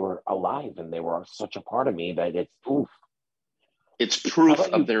were alive, and they were such a part of me that it's oof. It's proof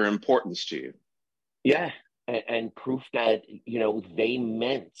of their importance to you. Yeah, and proof that they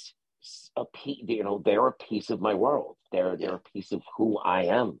meant a piece. They're a piece of my world. They're a piece of who I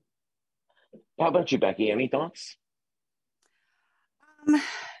am. How about you, Becky? Any thoughts?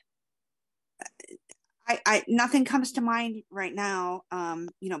 I nothing comes to mind right now.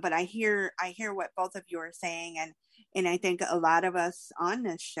 But I hear what both of you are saying, and I think a lot of us on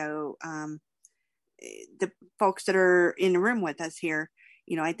this show, the folks that are in the room with us here,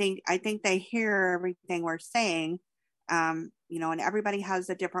 I think they hear everything we're saying, and everybody has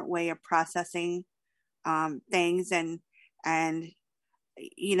a different way of processing things, and I'm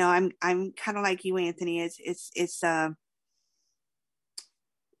kind of like you, Anthony.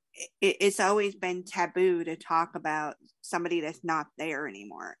 It's always been taboo to talk about somebody that's not there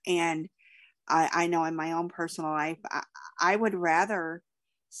anymore. And I know in my own personal life, I would rather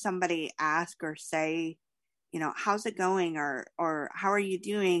somebody ask or say, how's it going, or how are you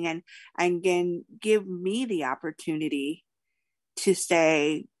doing? And again, give me the opportunity to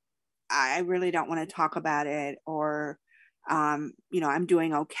say, I really don't want to talk about it, or, I'm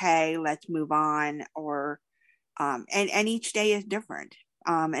doing okay, let's move on, or, and each day is different.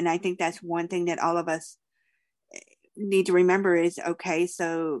 And I think that's one thing that all of us need to remember is, okay,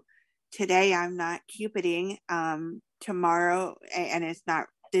 so today I'm not cupiding, tomorrow, and it's not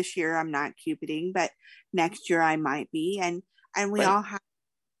this year, I'm not cupiding, but next year I might be. And we all have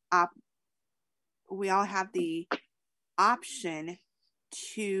the option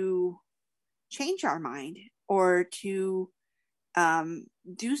to change our mind, or to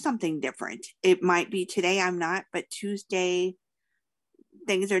do something different. It might be today I'm not, but Tuesday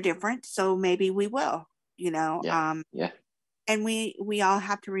things are different, so maybe we will, and we all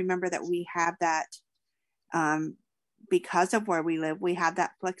have to remember that we have that, because of where we live, we have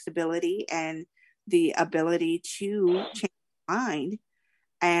that flexibility and the ability to change our mind,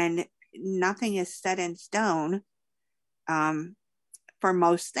 and nothing is set in stone for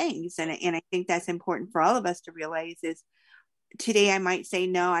most things. And I think that's important for all of us to realize is, today I might say,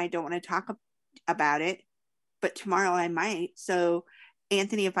 no, I don't want to talk about it, but tomorrow I might. So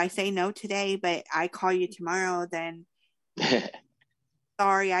Anthony, if I say no today, but I call you tomorrow, then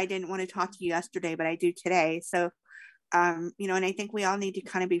sorry, I didn't want to talk to you yesterday, but I do today. So, and I think we all need to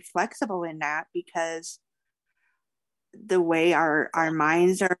kind of be flexible in that, because the way our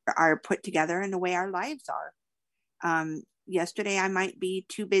minds are put together, and the way our lives are. Yesterday I might be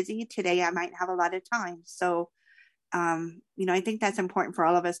too busy. Today I might have a lot of time. So, I think that's important for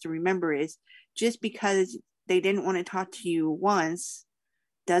all of us to remember, is just because they didn't want to talk to you once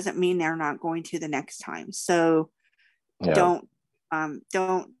doesn't mean they're not going to the next time. So don't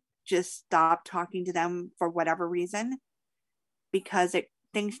just stop talking to them for whatever reason, because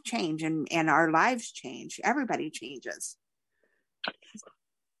things change, and our lives change. Everybody changes.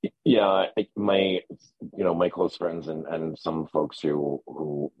 Yeah, my close friends and some folks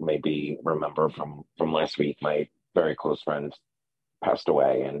who maybe remember from last week, my very close friend passed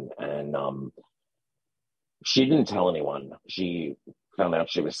away, and she didn't tell anyone. She found out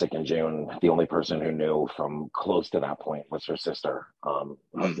she was sick in June. The only person who knew from close to that point was her sister,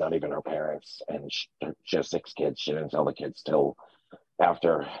 not even her parents. And she has 6 kids. She didn't tell the kids till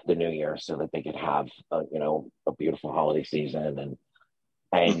after the new year, so that they could have a beautiful holiday season.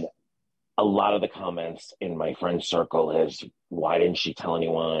 And a lot of the comments in my friend circle is, why didn't she tell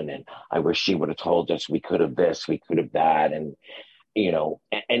anyone? And I wish she would have told us. We could have this, we could have that. And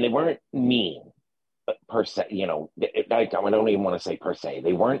they weren't mean per se, I don't even want to say per se.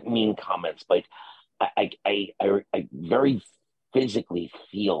 They weren't mean comments, but I very physically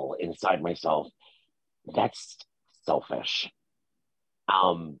feel inside myself, that's selfish.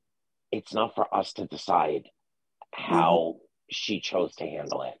 It's not for us to decide how she chose to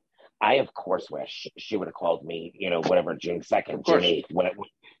handle it. I, of course, wish she would have called me, whatever, June 2nd, June 8th,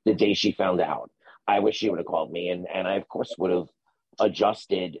 the day she found out. I wish she would have called me. And I, of course, would have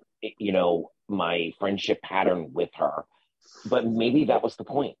adjusted, my friendship pattern with her. But maybe that was the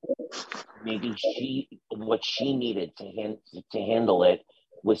point. Maybe what she needed to handle it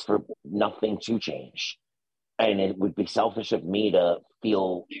was for nothing to change. And it would be selfish of me to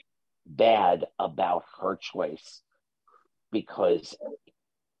feel bad about her choice because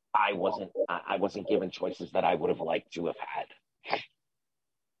I wasn't given choices that I would have liked to have had.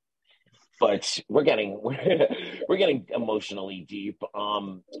 But we're getting emotionally deep.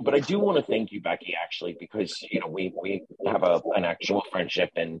 But I do want to thank you, Becky, actually, because we have an actual friendship,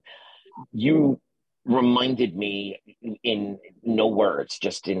 and you reminded me in no words,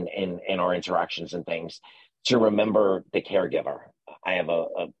 just in our interactions and things, to remember the caregiver. I have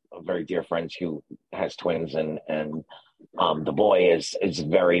a very dear friend who has twins, and the boy is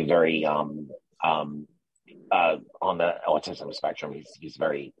very, very on the autism spectrum. He's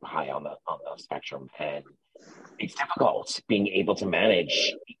very high on the spectrum, and it's difficult being able to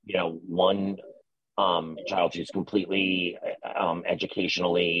manage, one child who's completely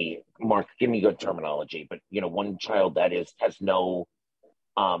educationally, Mark, give me good terminology, but one child that has no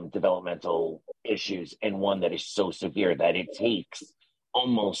developmental issues, and one that is so severe that it takes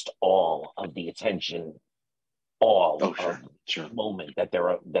almost all of the attention, moment that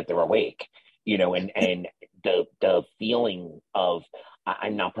they're awake, and the feeling of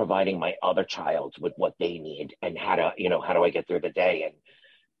I'm not providing my other child with what they need, and how do I get through the day.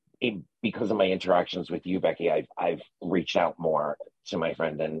 And because of my interactions with you, Becky, I've reached out more to my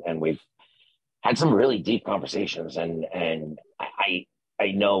friend, and we've had some really deep conversations, and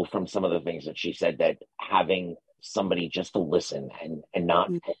I know from some of the things that she said that having somebody just to listen and not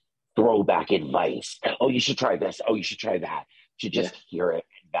throw back advice. Oh, you should try this. Oh, you should try that. To just hear it,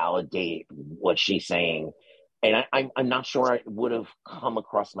 validate what she's saying. And I'm not sure I would have come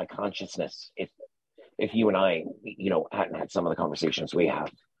across my consciousness if you and I, hadn't had some of the conversations we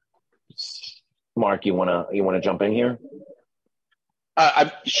have. Mark, you wanna jump in here?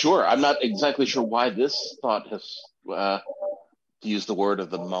 I'm sure. I'm not exactly sure why this thought has, to use the word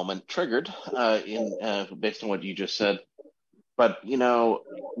of the moment, triggered based on what you just said. But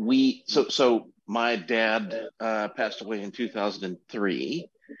so my dad passed away in 2003,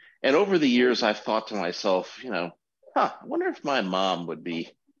 and over the years I've thought to myself, I wonder if my mom would be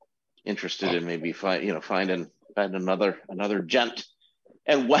interested in maybe finding another gent.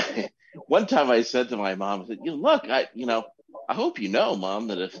 And one time I said to my mom, I said, look, I hope Mom,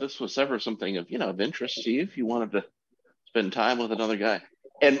 that if this was ever something of interest to you, if you wanted to spend time with another guy.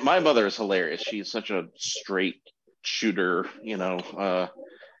 And my mother is hilarious. She's such a straight shooter,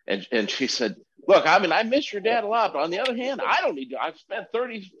 and she said, look, I miss your dad a lot, but on the other hand, I don't need to. I've spent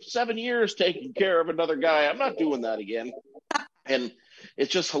 37 years taking care of another guy. I'm not doing that again. And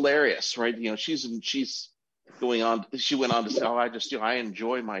it's just hilarious, right? She's going on. She went on to say, I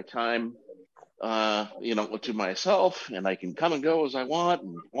enjoy my time, to myself, and I can come and go as I want,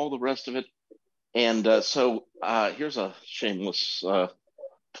 and all the rest of it. And so here's a shameless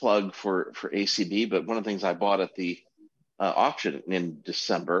plug for ACB, but one of the things I bought at the auction in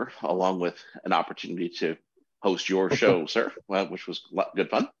December, along with an opportunity to host your show, sir, which was good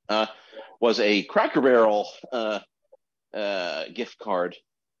fun, was a Cracker Barrel gift card.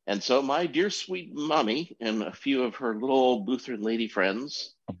 And so my dear sweet mommy and a few of her little Lutheran lady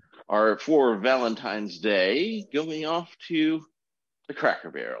friends are, for Valentine's Day, going off to the Cracker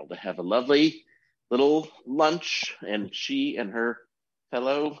Barrel to have a lovely little lunch, and she and her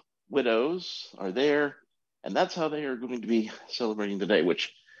fellow widows are there, and that's how they are going to be celebrating the day,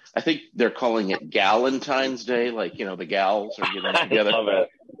 which I think they're calling it Galentine's Day, like, the gals are getting together,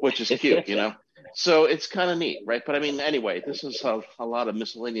 which is cute, So it's kind of neat, right? But anyway, this is a lot of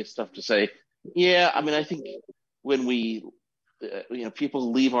miscellaneous stuff to say. Yeah, I think when we,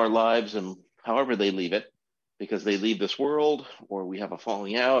 people leave our lives, and however they leave it, because they leave this world, or we have a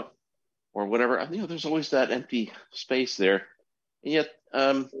falling out, or whatever, there's always that empty space there. And yet,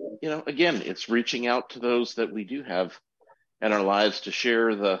 again, it's reaching out to those that we do have in our lives to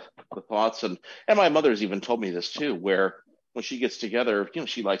share the thoughts. And my mother's even told me this too, where when she gets together,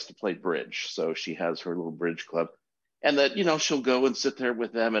 she likes to play bridge. So she has her little bridge club, and that, she'll go and sit there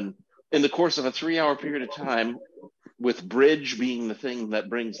with them. And in the course of a 3-hour period of time, with bridge being the thing that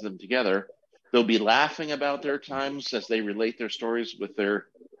brings them together, they'll be laughing about their times as they relate their stories with their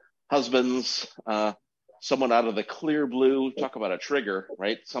husbands. Someone out of the clear blue, talk about a trigger,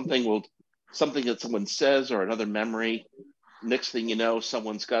 right? Something will something that someone says or another memory. Next thing you know,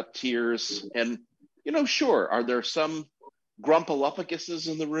 someone's got tears. And, sure, are there some grumpaluppaguses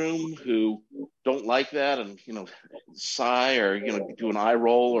in the room who don't like that and, sigh or, do an eye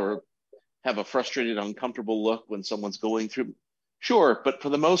roll or have a frustrated, uncomfortable look when someone's going through? Sure. But for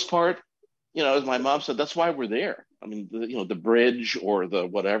the most part, as my mom said, that's why we're there. I mean, the bridge or the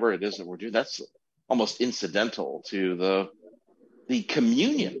whatever it is that we're doing, that's almost incidental to the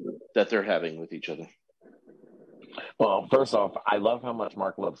communion that they're having with each other. Well, first off, I love how much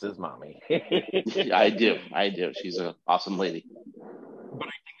Mark loves his mommy. I do. She's an awesome lady. But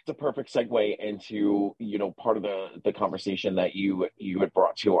I think it's a perfect segue into, part of the conversation that you had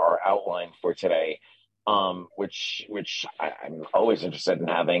brought to our outline for today, which I'm always interested in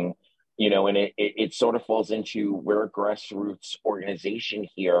having, and it sort of falls into, we're a grassroots organization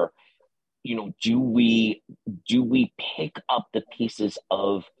here. Do we pick up the pieces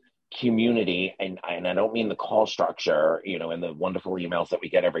of community, and I don't mean the call structure, and the wonderful emails that we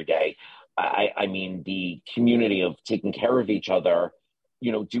get every day. I mean the community of taking care of each other.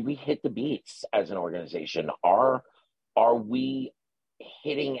 Do we hit the beats as an organization? Are we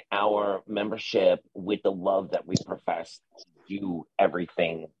hitting our membership with the love that we profess to do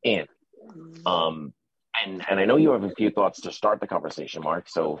everything in? And I know you have a few thoughts to start the conversation, Mark,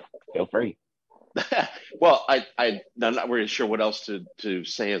 so feel free. Well, I'm not really sure what else to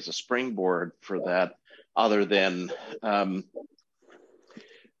say as a springboard for that, other than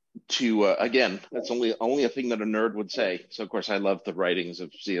again, that's only a thing that a nerd would say. So of course I love the writings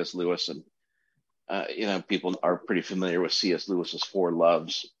of C.S. Lewis, and people are pretty familiar with C.S. Lewis's four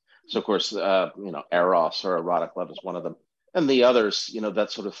loves. So of course eros, or erotic love, is one of them, and the others,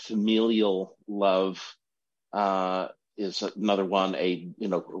 that sort of familial love is another one.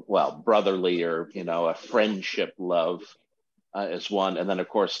 Brotherly, or a friendship love is one, and then of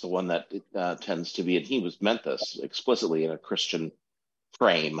course the one that tends to be, and he meant this explicitly in a Christian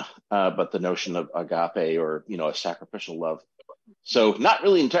frame, but the notion of agape, or a sacrificial love. So not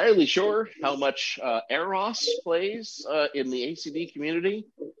really entirely sure how much eros plays in the ACB community.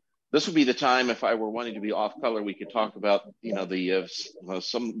 This would be the time, if I were wanting to be off color, we could talk about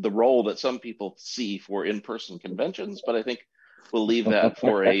the role that some people see for in-person conventions, but I think we'll leave that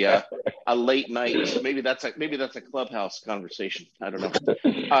for a late night. Maybe that's a clubhouse conversation. I don't know.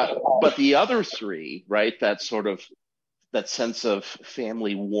 But the other three, right? That sense of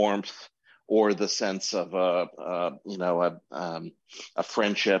family warmth, or the sense of a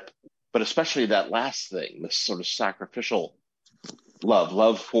friendship, but especially that last thing, this sort of sacrificial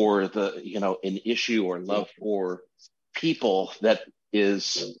love for an issue, or love for people that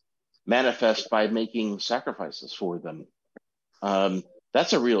is manifest by making sacrifices for them.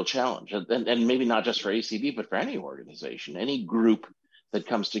 That's a real challenge, and maybe not just for ACB, but for any organization, any group that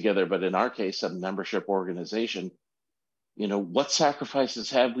comes together. But in our case, a membership organization, what sacrifices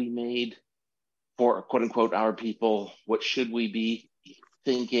have we made for, quote unquote, our people? What should we be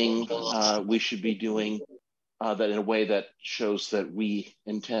thinking we should be doing, that in a way that shows that we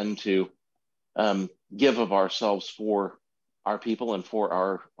intend to give of ourselves for our people and for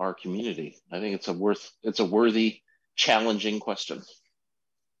our community? I think it's a worthy, challenging question.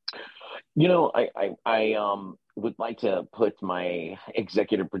 I would like to put my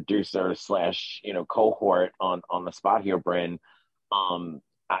executive producer / cohort on the spot here, Bryn.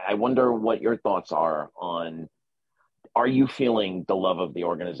 I wonder what your thoughts are on, are you feeling the love of the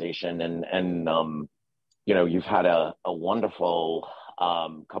organization? And you've had a wonderful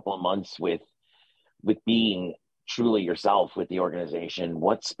couple of months with being truly yourself with the organization.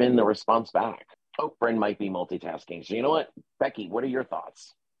 What's been the response back? Oh, Bryn might be multitasking. So you know what, Becky, what are your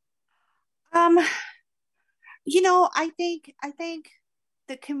thoughts? I think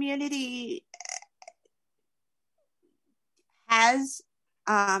the community has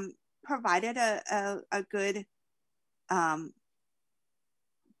provided a good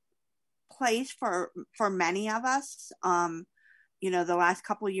place for many of us. The last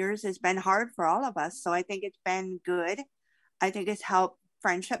couple of years has been hard for all of us, so I think it's been good. I think it's helped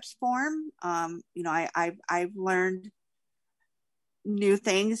friendships form. I've learned new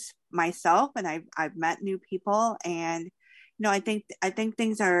things myself, and I've met new people, and I think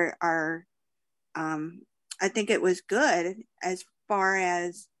things are I think it was good as far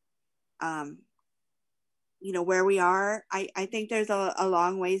as where we are. I think there's a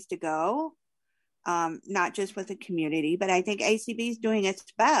long ways to go, not just with the community, but I think ACB is doing its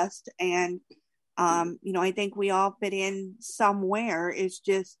best, and I think we all fit in somewhere. It's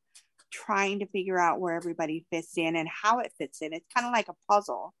just trying to figure out where everybody fits in and how it fits in. It's kind of like a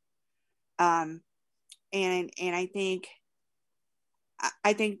puzzle. And I think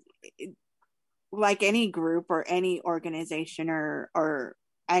like any group or any organization or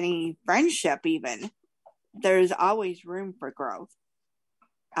any friendship even, there's always room for growth.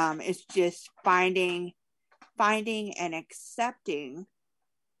 It's just finding and accepting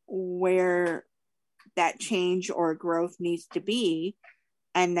where that change or growth needs to be,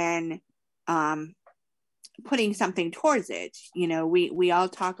 and then putting something towards it. You know, we all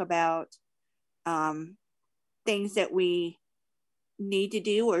talk about things that we need to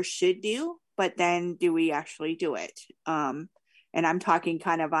do or should do, but then do we actually do it? And I'm talking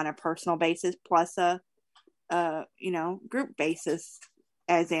kind of on a personal basis plus a group basis,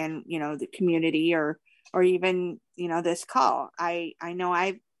 as in, the community or even, this call. I know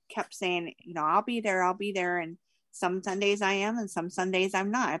I've kept saying, I'll be there. And some Sundays I am and some Sundays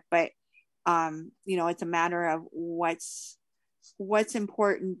I'm not. But, it's a matter of what's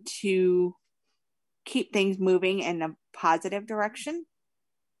important to keep things moving in a positive direction.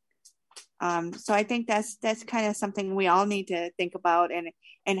 So I think that's kind of something we all need to think about,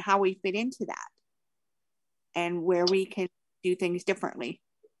 and how we fit into that and where we can do things differently.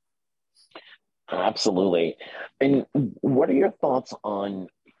 Absolutely. And what are your thoughts on,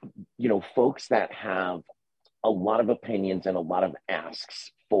 folks that have a lot of opinions and a lot of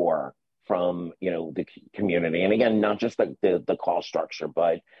asks from the community? And again, not just the call structure,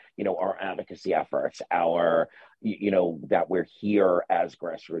 but, our advocacy efforts, our, that we're here as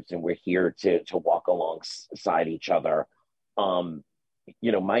grassroots and we're here to walk alongside each other. My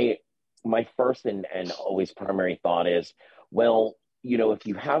first and always primary thought is, well, if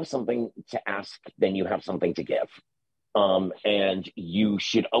you have something to ask, then you have something to give. And you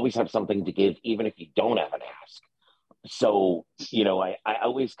should always have something to give, even if you don't have an ask. So, I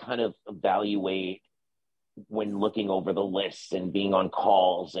always kind of evaluate when looking over the lists and being on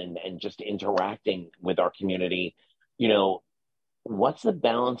calls and just interacting with our community, what's the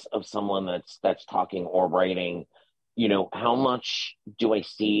balance of someone that's talking or writing? How much do I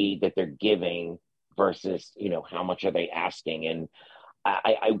see that they're giving versus, how much are they asking? And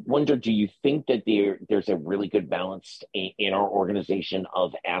I wonder, do you think that there's a really good balance in our organization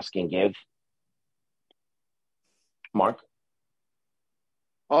of ask and give? Mark?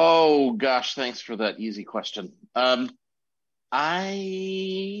 Oh, gosh, thanks for that easy question.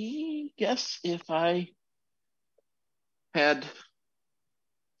 I guess if I had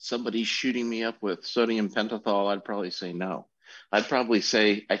somebody shooting me up with sodium pentothal, I'd probably say no. I'd probably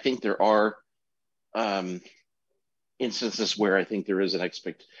say I think there are instances where I think there is an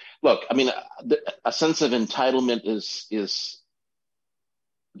look, I mean, a sense of entitlement is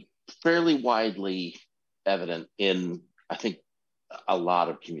fairly widely evident in, I think, a lot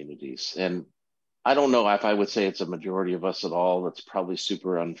of communities. And I don't know if I would say it's a majority of us at all. That's probably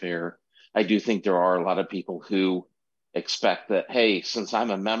super unfair. I do think there are a lot of people who expect that, hey, since I'm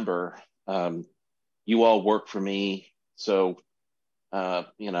a member, you all work for me. So,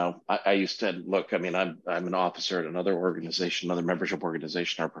 I used to look, I mean, I'm an officer at another organization, another membership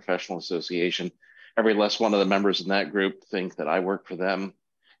organization, our professional association. Every last one of the members in that group think that I work for them.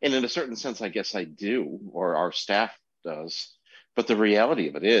 And in a certain sense, I guess I do, or our staff does. But the reality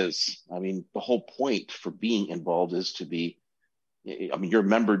of it is, I mean, the whole point for being involved is to be, I mean, your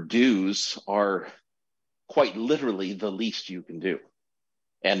member dues are quite literally the least you can do.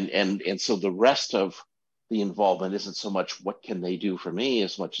 And so the rest of the involvement isn't so much what can they do for me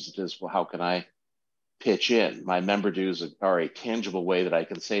as much as it is, well, how can I pitch in? My member dues are a tangible way that I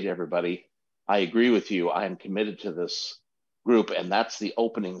can say to everybody, I agree with you. I am committed to this group. And that's the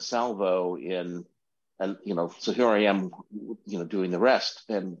opening salvo and, so here I am, doing the rest.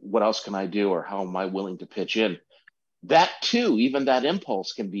 And what else can I do, or how am I willing to pitch in? That too, even that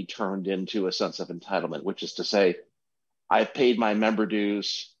impulse can be turned into a sense of entitlement, which is to say, I've paid my member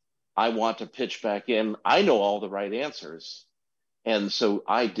dues. I want to pitch back in. I know all the right answers. And so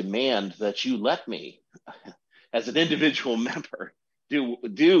I demand that you let me, as an individual member,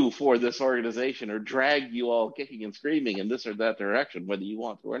 do for this organization, or drag you all kicking and screaming in this or that direction, whether you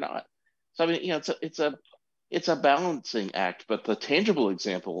want to or not. So I mean, it's a balancing act. But the tangible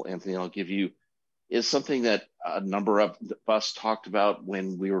example, Anthony, I'll give you, is something that a number of us talked about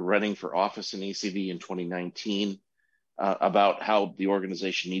when we were running for office in ACB in 2019, about how the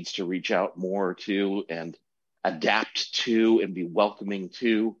organization needs to reach out more to and adapt to and be welcoming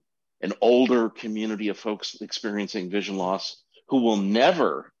to an older community of folks experiencing vision loss who will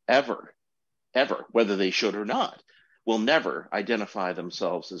never, ever, ever, whether they should or not, will never identify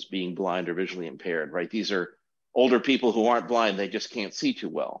themselves as being blind or visually impaired, right? These are older people who aren't blind, they just can't see too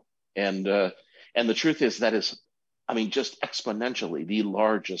well. And the truth is that is, I mean, just exponentially the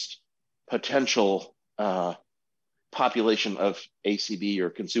largest potential population of ACB or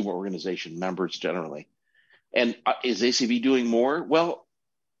consumer organization members generally. And is ACB doing more? Well,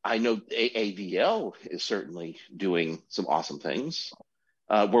 I know AAVL is certainly doing some awesome things.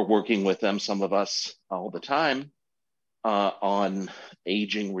 We're working with them, some of us, all the time on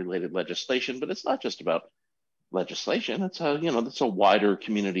aging-related legislation. But it's not just about legislation. It's a wider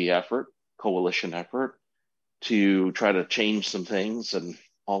community effort, coalition effort to try to change some things and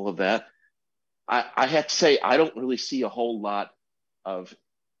all of that. I have to say, I don't really see a whole lot of,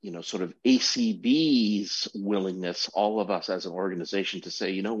 sort of ACB's willingness, all of us as an organization, to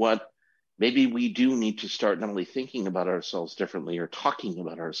say, you know what, maybe we do need to start not only thinking about ourselves differently or talking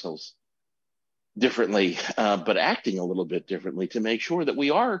about ourselves differently, but acting a little bit differently to make sure that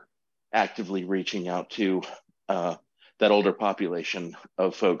we are actively reaching out to that older population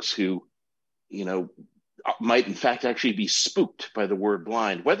of folks who, might in fact actually be spooked by the word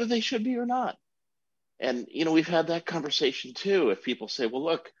blind, whether they should be or not. And, we've had that conversation too. If people say, well,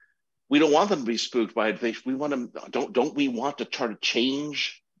 look, we don't want them to be spooked by it. We want them, don't we want to try to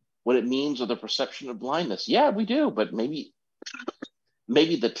change what it means or the perception of blindness? Yeah, we do. But maybe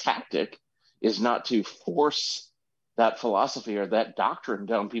the tactic is not to force that philosophy or that doctrine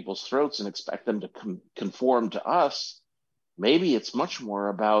down people's throats and expect them to conform to us. Maybe it's much more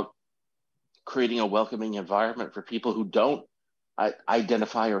about creating a welcoming environment for people who don't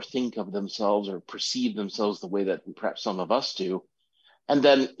identify or think of themselves or perceive themselves the way that perhaps some of us do. And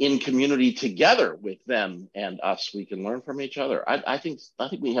then in community together with them and us, we can learn from each other. I think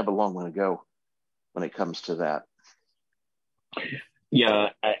we have a long way to go when it comes to that. Yeah,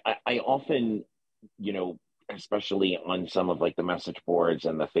 I often, especially on some of like the message boards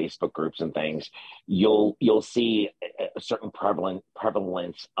and the Facebook groups and things, you'll see a certain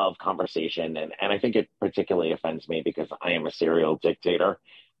prevalence of conversation. And I think it particularly offends me because I am a serial dictator.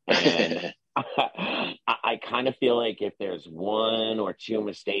 And I kind of feel like if there's one or two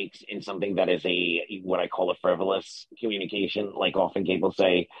mistakes in something that is what I call a frivolous communication, like often people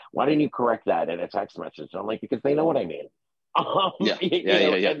say, why didn't you correct that in a text message? And I'm like, because they know what I mean. Yeah.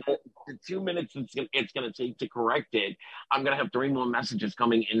 And the 2 minutes it's going to take to correct it, I'm going to have 3 more messages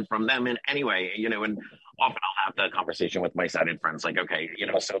coming in from them. And anyway, and often I'll have the conversation with my sighted friends, like, okay,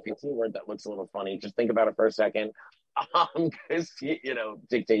 so if you see a word that looks a little funny, just think about it for a second. Because,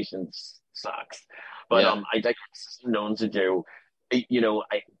 dictation sucks. But I digress, known to do.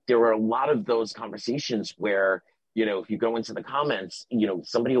 There are a lot of those conversations where, if you go into the comments,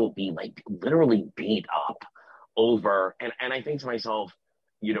 somebody will be like literally beat up over, and I think to myself,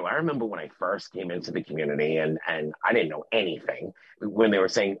 I remember when I first came into the community and I didn't know anything when they were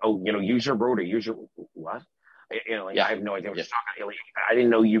saying, oh, use your rotor, use your what? I have no idea what you're talking about. I didn't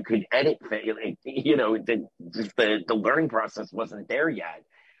know you could edit. The learning process wasn't there yet.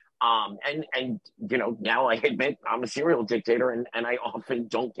 And now I admit I'm a serial dictator and I often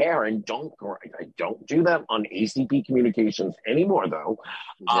don't care and I don't do that on ACB communications anymore, though.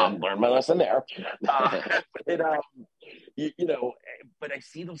 Learned my lesson there. But I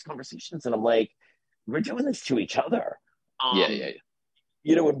see those conversations and I'm like, we're doing this to each other. And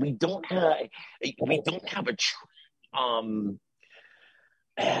we don't have a true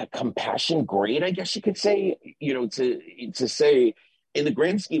compassion grade, I guess you could say, to say, in the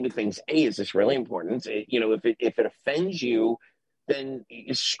grand scheme of things, is this really important? If it offends you, then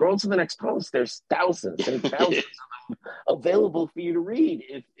you scroll to the next post. There's thousands and thousands of them available for you to read.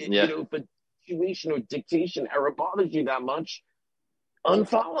 If a situation or dictation error bothers you that much,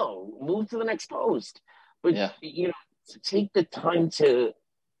 unfollow, move to the next post. But to take the time to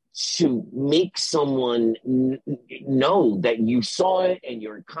make someone know that you saw it and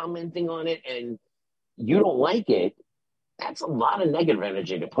you're commenting on it and you don't like it, that's a lot of negative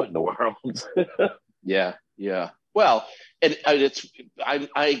energy to put in the world. Yeah. Well, and I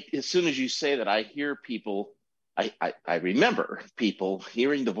as soon as you say that, I hear people, I remember people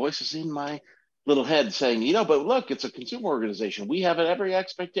hearing the voices in my little head saying, but look, it's a consumer organization. We have every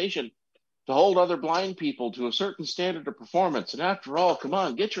expectation to hold other blind people to a certain standard of performance. And after all, come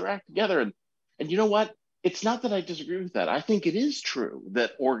on, get your act together. And you know what? It's not that I disagree with that. I think it is true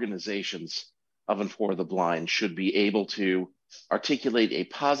that organizations of and for the blind should be able to articulate a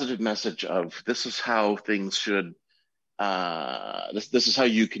positive message of this is how things should, this is how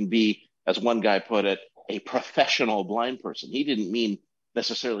you can be, as one guy put it, a professional blind person. He didn't mean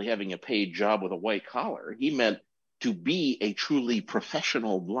necessarily having a paid job with a white collar. He meant to be a truly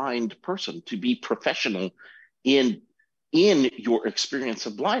professional blind person, to be professional in your experience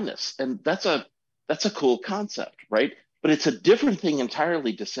of blindness. And that's a cool concept, right? But it's a different thing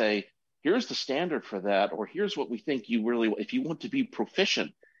entirely to say, here's the standard for that, or here's what we think you really, if you want to be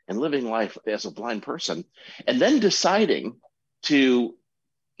proficient and living life as a blind person, and then deciding to,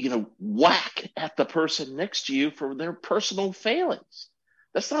 whack at the person next to you for their personal failings.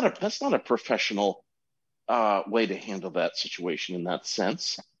 That's not a professional way to handle that situation in that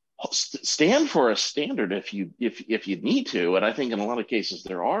sense. Stand for a standard if you need to, and I think in a lot of cases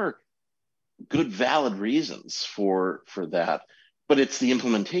there are good valid reasons for that, but it's the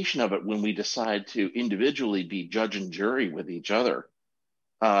implementation of it when we decide to individually be judge and jury with each other,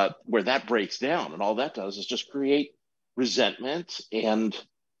 where that breaks down, and all that does is just create resentment and,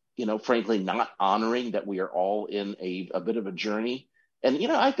 frankly, not honoring that we are all in a bit of a journey. And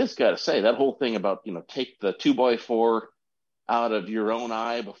I just gotta say, that whole thing about take the 2x4 out of your own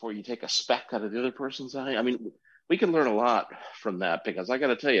eye before you take a speck out of the other person's eye. I mean, we can learn a lot from that, because I got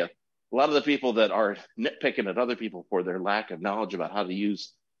to tell you, a lot of the people that are nitpicking at other people for their lack of knowledge about how to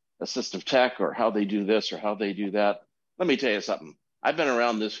use assistive tech or how they do this or how they do that, let me tell you something. I've been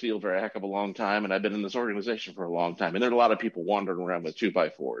around this field for a heck of a long time, and I've been in this organization for a long time. And there are a lot of people wandering around with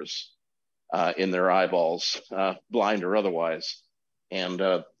 2x4s in their eyeballs, blind or otherwise. And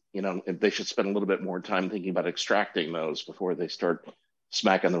they should spend a little bit more time thinking about extracting those before they start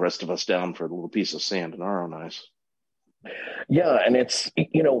smacking the rest of us down for a little piece of sand in our own eyes. Yeah, and it's,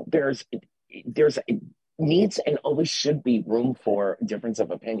 there's needs and always should be room for difference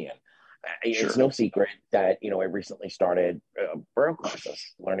of opinion. Sure. It's no secret that, I recently started Braille classes,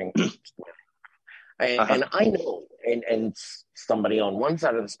 learning. And I know, and somebody on one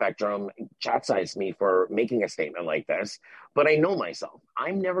side of the spectrum chastises me for making a statement like this, but I know myself.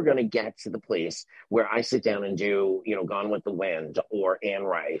 I'm never going to get to the place where I sit down and do, Gone with the Wind or Anne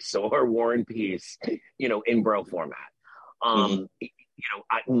Rice or War and Peace, in Braille format.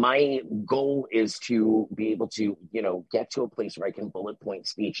 My goal is to be able to, get to a place where I can bullet point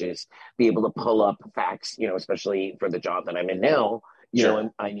speeches, be able to pull up facts, especially for the job that I'm in now.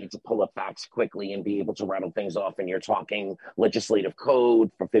 And I need to pull up facts quickly and be able to rattle things off. And you're talking legislative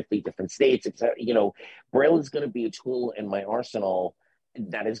code for 50 different states, etc. Braille is going to be a tool in my arsenal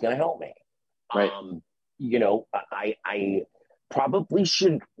that is going to help me. Right. I probably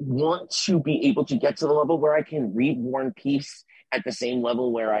should want to be able to get to the level where I can read War and Peace at the same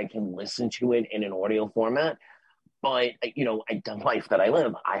level where I can listen to it in an audio format. But, the life that I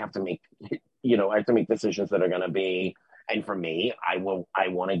live, I have to make, decisions that are going to be. And for me, I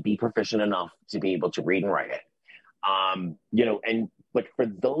want to be proficient enough to be able to read and write it. But for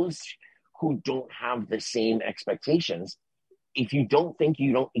those who don't have the same expectations, if you don't think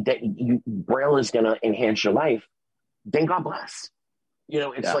Braille is going to enhance your life, then God bless.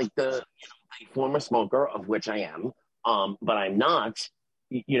 It's like the former smoker, of which I am, but I'm not.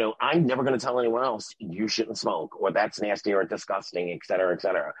 I'm never going to tell anyone else you shouldn't smoke or that's nasty or disgusting, et cetera, et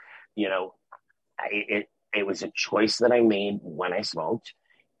cetera. It was a choice that I made when I smoked,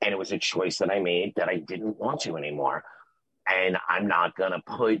 and it was a choice that I made that I didn't want to anymore. And I'm not going to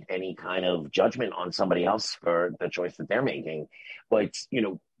put any kind of judgment on somebody else for the choice that they're making. But,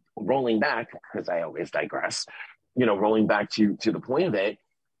 rolling back, because I always digress, rolling back to the point of it,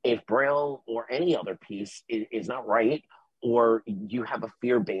 if Braille or any other piece is not right, or you have a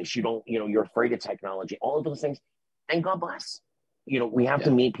fear base, you're afraid of technology, all of those things, and God bless. We have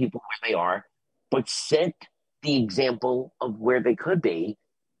to meet people where they are, but set the example of where they could be,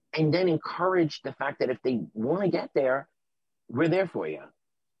 and then encourage the fact that if they want to get there, we're there for you.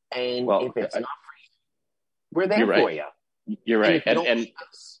 And if it's not for you, we're there for you. You're right. And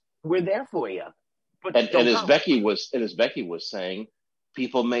we're there for you. But and as Becky was saying,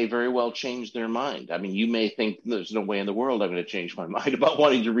 people may very well change their mind. I mean, you may think there's no way in the world I'm going to change my mind about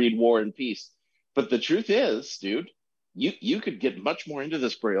wanting to read War and Peace. But the truth is, dude, you could get much more into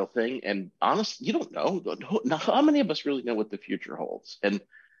this Braille thing, and honestly, you don't know. How many of us really know what the future holds? And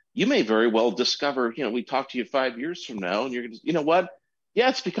you may very well discover, we talk to you 5 years from now, and you're going to, you know what? Yeah,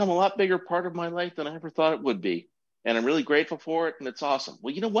 it's become a lot bigger part of my life than I ever thought it would be. And I'm really grateful for it, and it's awesome.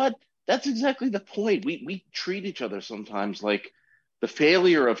 Well, you know what? That's exactly the point. We treat each other sometimes like the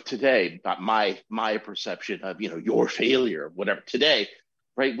failure of today, not my perception of, your failure, whatever, today.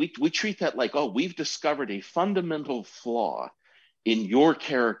 Right? We treat that like, oh, we've discovered a fundamental flaw in your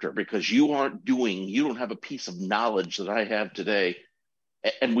character because you don't have a piece of knowledge that I have today.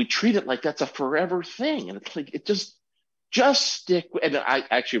 And we treat it like that's a forever thing. And it's like, it just stick. And I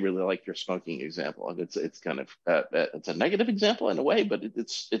actually really like your smoking example. It's kind of, it's a negative example in a way, but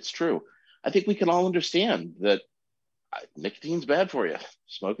it's true. I think we can all understand that nicotine's bad for you.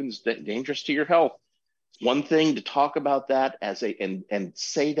 Smoking's dangerous to your health. One thing to talk about that and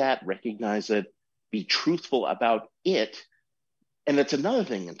say that, recognize it, be truthful about it. And it's another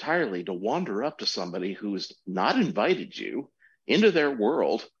thing entirely to wander up to somebody who's not invited you into their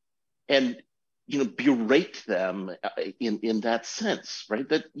world and berate them in that sense, right?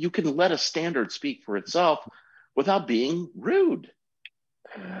 That you can let a standard speak for itself without being rude.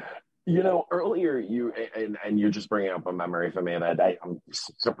 Earlier and you're just bringing up a memory for me that I'm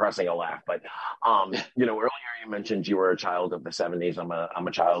suppressing a laugh, but earlier you mentioned you were a child of the 70s. I'm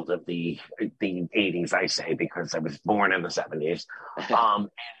a child of the 80s, I say, because I was born in the 70s.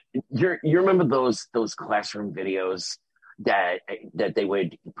 You remember those classroom videos that they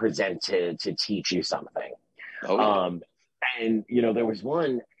would present to teach you something? Oh, yeah. And there was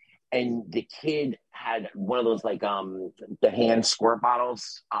one, and the kid had one of those like the hand squirt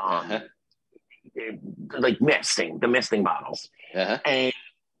bottles, like the misting bottles, and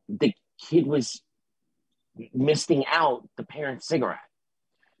the kid was misting out the parent's cigarette,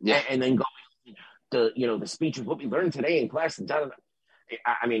 and then going the speech of what we learned today in class.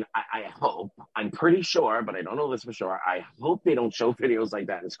 I mean, I hope, I'm pretty sure, but I don't know this for sure. I hope they don't show videos like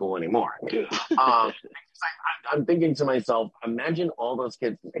that in school anymore. I'm thinking to myself, imagine all those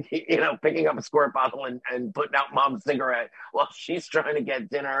kids, picking up a squirt bottle and putting out mom's cigarette while she's trying to get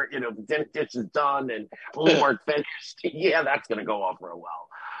dinner, dinner dishes done and homework finished. Yeah, that's going to go off real well.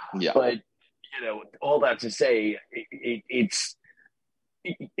 Yeah. But, all that to say, it's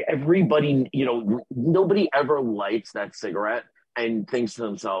everybody, nobody ever lights that cigarette and thinks to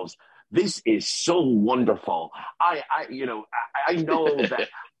themselves, this is so wonderful. I know that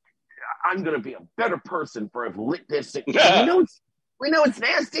I'm going to be a better person for I've lit this. We know it's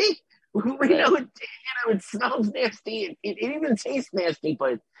nasty. We know it smells nasty. It even tastes nasty,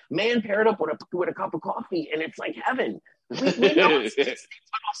 but man, pair it up with a cup of coffee and it's like heaven. We know it's nasty,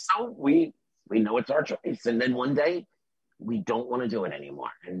 but also we know it's our choice. And then one day we don't want to do it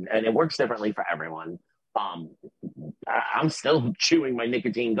anymore. And it works differently for everyone. I'm still chewing my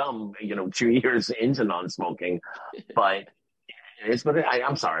nicotine gum, 2 years into non-smoking, but it's. But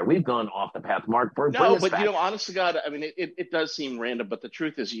I'm sorry, we've gone off the path, Mark. No, but honest to God, I mean, it does seem random, but the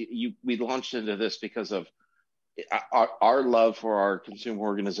truth is, we launched into this because of our love for our consumer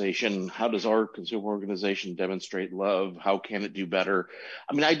organization. How does our consumer organization demonstrate love? How can it do better?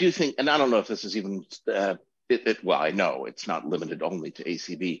 I mean, I do think, and I don't know if this is even well, I know it's not limited only to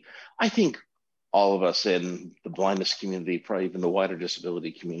ACB. I think all of us in the blindness community, probably even the wider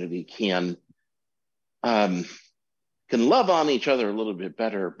disability community, can love on each other a little bit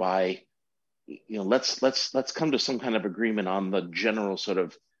better by, let's come to some kind of agreement on the general sort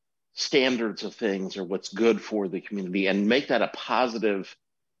of standards of things or what's good for the community, and make that a positive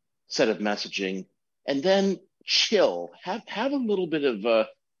set of messaging, and then chill, have a little bit of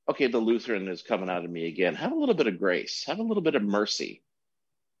okay, the Lutheran is coming out of me again. Have a little bit of grace, have a little bit of mercy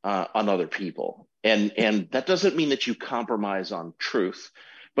on other people. And that doesn't mean that you compromise on truth,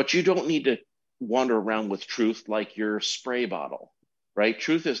 but you don't need to wander around with truth like your spray bottle, right?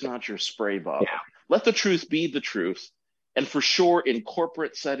 Truth is not your spray bottle. Yeah. Let the truth be the truth. And for sure, in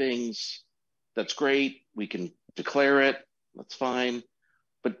corporate settings, that's great. We can declare it. That's fine.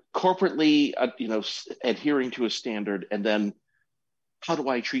 But corporately, adhering to a standard, and then how do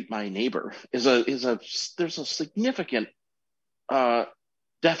I treat my neighbor there's a significant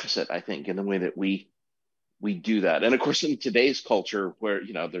deficit, I think, in the way that we do that. And of course, in today's culture where,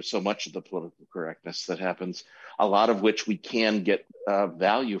 there's so much of the political correctness that happens, a lot of which we can get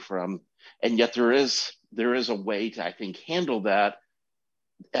value from. And yet there is a way to, I think, handle that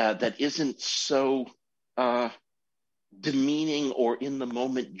that isn't so demeaning or in the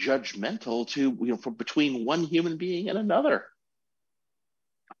moment judgmental to, from between one human being and another.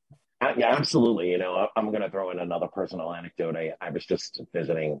 Yeah, absolutely. I'm going to throw in another personal anecdote. I was just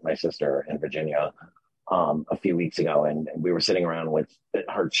visiting my sister in Virginia a few weeks ago, and we were sitting around with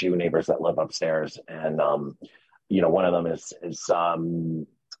her two neighbors that live upstairs. And, one of them is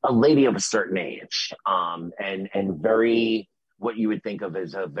a lady of a certain age, and very, what you would think of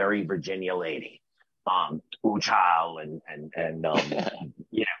as a very Virginia lady, child, and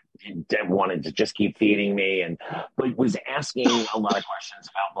wanted to just keep feeding me, but was asking a lot of questions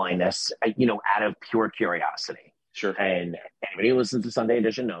about blindness, out of pure curiosity. Sure. And anybody who listens to Sunday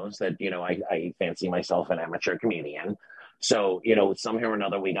Edition knows that, I fancy myself an amateur comedian. So, somehow or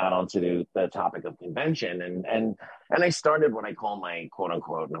another, we got onto the topic of convention, and I started what I call my quote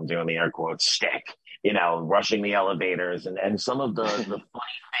unquote, and I'm doing the air quotes, shtick, rushing the elevators and some of the funny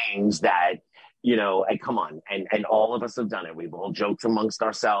things that, come on, and all of us have done it. We've all joked amongst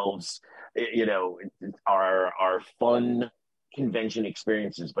ourselves, our fun convention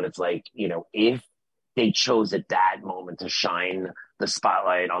experiences. But it's like, if they chose at that moment to shine the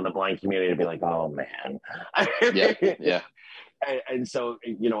spotlight on the blind community, to be like, oh man. Yeah. And so,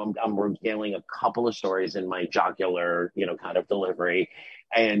 I'm regaling a couple of stories in my jocular, kind of delivery.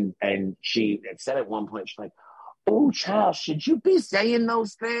 And she had said at one point, she's like, "Oh, child, should you be saying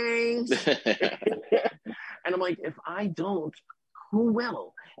those things?" And I'm like, if I don't, who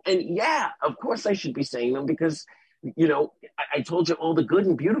will? And yeah, of course I should be saying them because, I told you all the good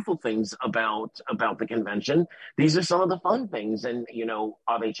and beautiful things about the convention. These are some of the fun things. And,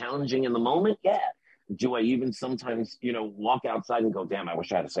 are they challenging in the moment? Yeah. Do I even sometimes, walk outside and go, damn, I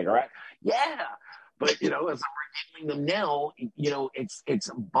wish I had a cigarette? Yeah. But, as I'm reviewing them now, it's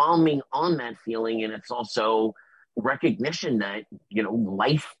bombing on that feeling. And it's also recognition that,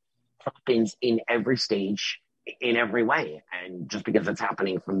 life happens in every stage, in every way. And just because it's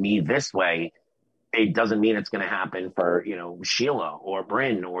happening for me this way, it doesn't mean it's going to happen for, Sheila or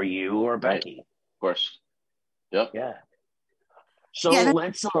Bryn or you or Becky. Of course. Yep. Yeah. So Yeah,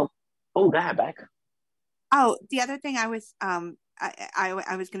 let's, go ahead, Beck. Oh, the other thing I was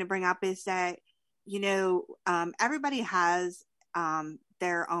I was going to bring up is that, everybody has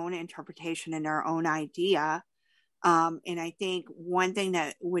their own interpretation and their own idea. And I think one thing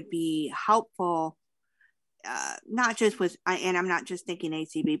that would be helpful, not just with, and I'm not just thinking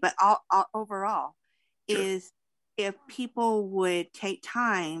ACB, but all overall, sure, is if people would take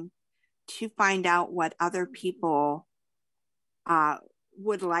time to find out what other people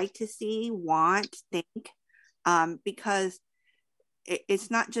would like to see, want, think, because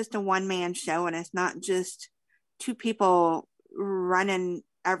it's not just a one-man show, and it's not just two people running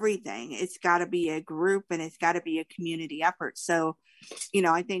everything. It's got to be a group, and it's got to be a community effort. So,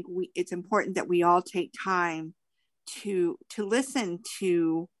 I think it's important that we all take time to listen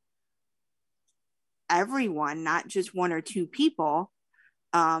to everyone, not just one or two people,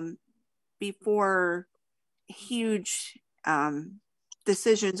 before huge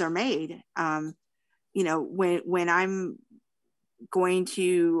decisions are made. When I'm going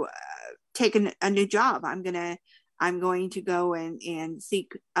to take a new job, I'm going to go and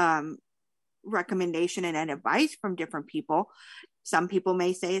seek recommendation and advice from different people. Some people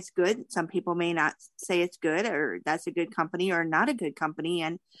may say it's good. Some people may not say it's good, or that's a good company or not a good company.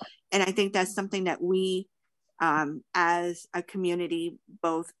 And I think that's something that we, as a community,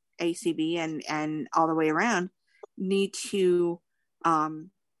 both ACB and all the way around, need to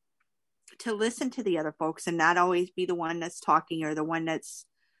listen to the other folks and not always be the one that's talking or the one that's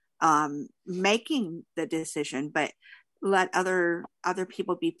making the decision, but let other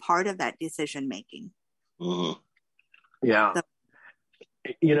people be part of that decision making. Mm-hmm. Yeah.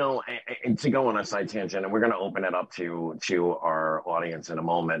 And to go on a side tangent, and we're going to open it up to our audience in a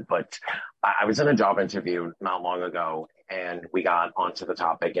moment, but I was in a job interview not long ago, and we got onto the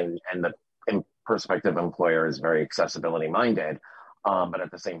topic, and the prospective employer is very accessibility minded, but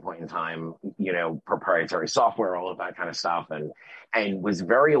at the same point in time, proprietary software, all of that kind of stuff, and was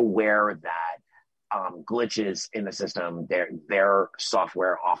very aware that glitches in the system, their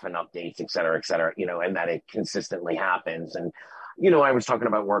software often updates, et cetera, and that it consistently happens. And, I was talking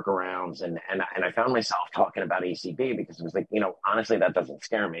about workarounds, and I found myself talking about ACB because it was like, honestly, that doesn't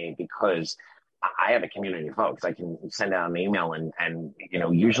scare me because I have a community of folks. I can send out an email and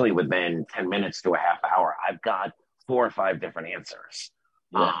usually within 10 minutes to a half hour, I've got 4 or 5 different answers.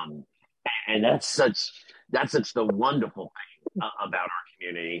 Yeah. And that's such the wonderful thing about our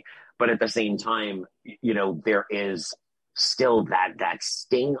community. But at the same time, there is still that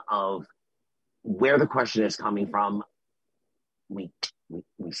sting of where the question is coming from. We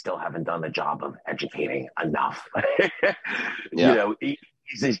still haven't done the job of educating enough. Yeah.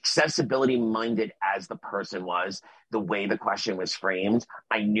 As accessibility minded as the person was, the way the question was framed,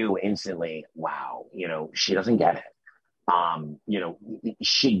 I knew instantly, wow, she doesn't get it.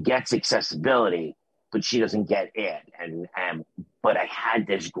 She gets accessibility, but she doesn't get it. But I had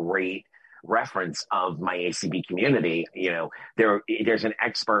this great reference of my ACB community. There's an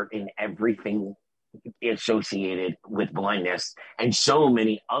expert in everything associated with blindness and so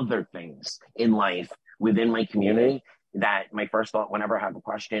many other things in life within my community that my first thought whenever I have a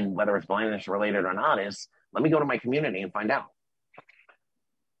question, whether it's blindness related or not, is let me go to my community and find out.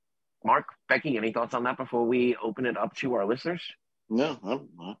 Mark, Becky, any thoughts on that before we open it up to our listeners? No,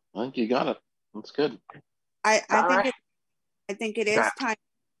 I think you got it. That's good. I think it is time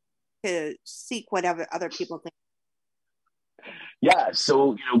to seek whatever other people think. Yeah,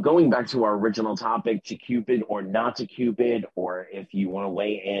 so going back to our original topic, to Cupid or not to Cupid, or if you want to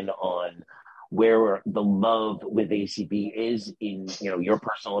weigh in on where the love with ACB is in your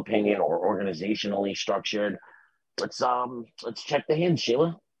personal opinion or organizationally structured, let's check the hands,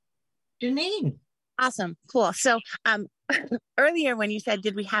 Sheila. Janine. Awesome, cool. So earlier when you said,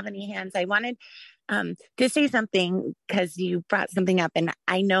 did we have any hands, I wanted to say something because you brought something up, and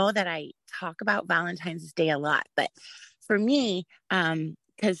I know that I talk about Valentine's Day a lot, but for me,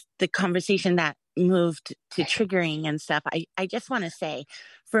 because the conversation that moved to triggering and stuff, I just want to say,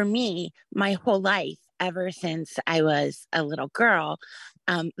 for me, my whole life, ever since I was a little girl,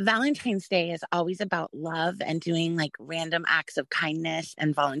 Valentine's Day is always about love and doing like random acts of kindness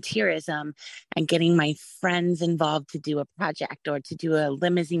and volunteerism and getting my friends involved to do a project or to do a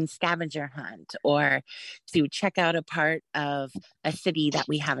limousine scavenger hunt or to check out a part of a city that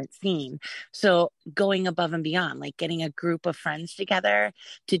we haven't seen. So going above and beyond, like getting a group of friends together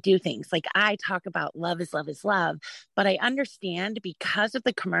to do things. Like I talk about love is love is love, but I understand because of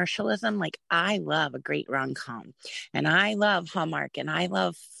the commercialism, like I love a great rom-com and I love Hallmark and I love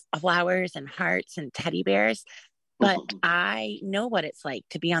flowers and hearts and teddy bears. But I know what it's like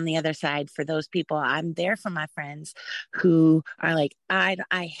to be on the other side for those people. I'm there for my friends who are like, I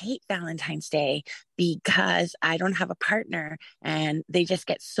hate Valentine's Day because I don't have a partner, and they just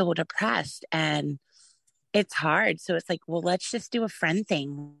get so depressed and it's hard. So it's like, well, let's just do a friend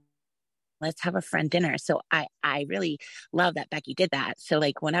thing. Let's have a friend dinner. So I really love that Becky did that. So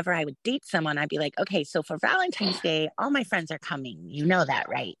like whenever I would date someone, I'd be like, okay, so for Valentine's Day, all my friends are coming. You know that,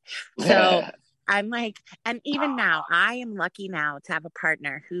 right? So I'm like, and even now, I am lucky now to have a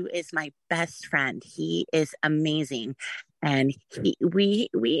partner who is my best friend. He is amazing. And we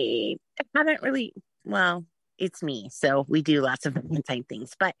haven't really, well, it's me. So we do lots of Valentine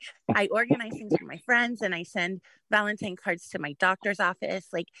things, but I organize things for my friends and I send Valentine cards to my doctor's office.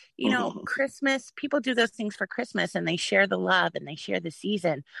 Like, you know, Christmas, people do those things for Christmas and they share the love and they share the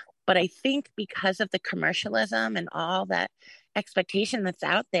season. But I think because of the commercialism and all that expectation that's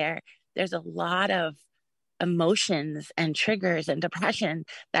out there, there's a lot of emotions and triggers and depression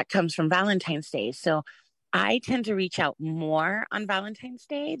that comes from Valentine's Day. So I tend to reach out more on Valentine's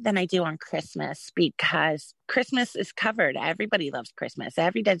Day than I do on Christmas because Christmas is covered. Everybody loves Christmas.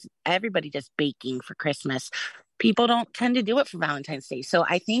 Everybody does baking for Christmas. People don't tend to do it for Valentine's Day. So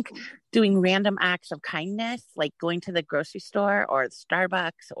I think doing random acts of kindness, like going to the grocery store or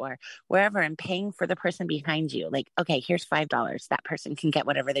Starbucks or wherever and paying for the person behind you, like, okay, here's $5. That person can get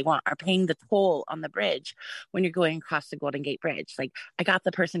whatever they want, or paying the toll on the bridge when you're going across the Golden Gate Bridge. Like, I got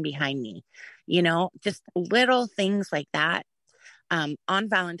the person behind me, you know, just little things like that. On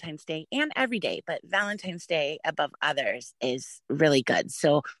Valentine's Day and every day, but Valentine's Day above others is really good.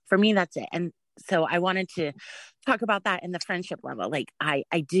 So for me, that's it. And so I wanted to talk about that in the friendship level. Like I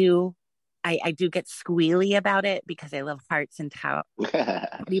do get squealy about it because I love hearts and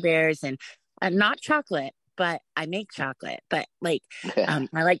teddy bears and not chocolate, but I make chocolate, but like, I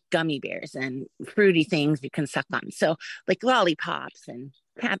like gummy bears and fruity things you can suck on. So like lollipops and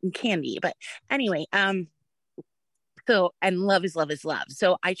candy, but anyway, so, and love is love is love.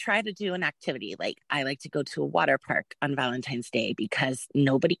 So I try to do an activity. Like I like to go to a water park on Valentine's Day because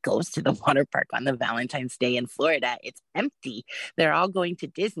nobody goes to the water park on the Valentine's Day in Florida. It's empty. They're all going to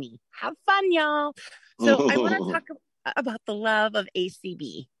Disney. Have fun, y'all. So I want to talk about the love of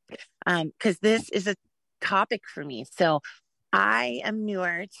ACB because this is a topic for me. So I am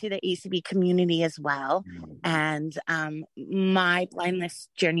newer to the ACB community as well. And my blindness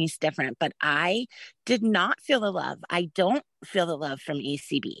journey is different, but I did not feel the love. I don't feel the love from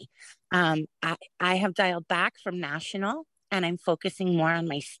ACB. I have dialed back from national and I'm focusing more on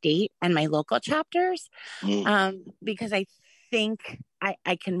my state and my local chapters because I think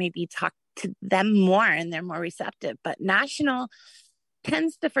I can maybe talk to them more and they're more receptive. But national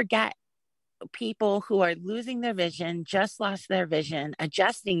tends to forget people who are losing their vision, just lost their vision,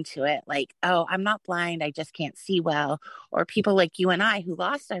 adjusting to it, like, oh, I'm not blind, I just can't see well. Or people like you and I who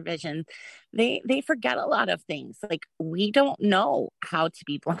lost our vision, they forget a lot of things. Like we don't know how to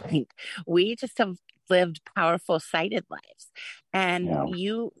be blind. We just have lived powerful sighted lives. And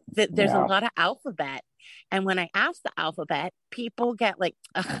there's a lot of alphabet. And when I ask the alphabet, people get like,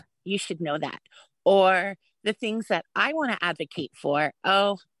 you should know that. Or the things that I want to advocate for,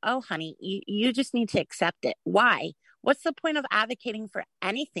 oh, honey, you just need to accept it. Why? What's the point of advocating for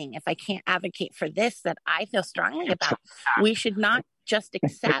anything if I can't advocate for this that I feel strongly about? We should not just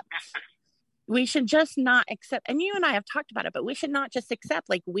accept. We should just not accept. And you and I have talked about it, but we should not just accept.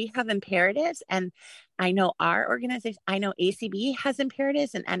 Like we have imperatives. And I know our organization, I know ACB has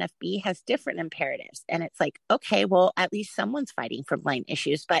imperatives and NFB has different imperatives. And it's like, okay, well, at least someone's fighting for blind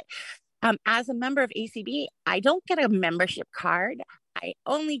issues. But as a member of ACB, I don't get a membership card. I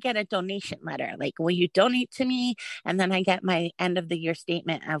only get a donation letter. Like, will you donate to me? And then I get my end of the year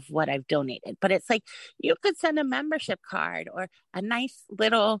statement of what I've donated. But it's like, you could send a membership card or a nice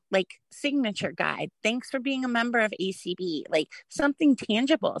little like signature guide. Thanks for being a member of ACB. Like something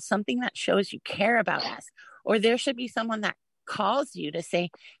tangible, something that shows you care about us. Or there should be someone that calls you to say,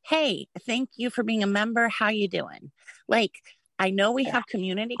 hey, thank you for being a member. How you doing? Like, I know we have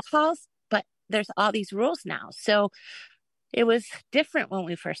community calls, but there's all these rules now. So it was different when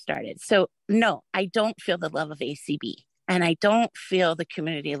we first started. So no, I don't feel the love of ACB, and I don't feel the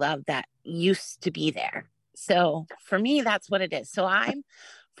community love that used to be there. So for me, that's what it is. So I'm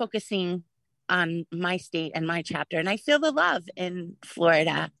focusing on my state and my chapter, and I feel the love in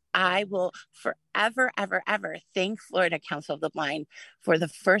Florida. I will forever, ever, ever thank Florida Council of the Blind for the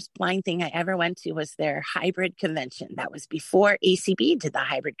first blind thing I ever went to was their hybrid convention. That was before ACB did the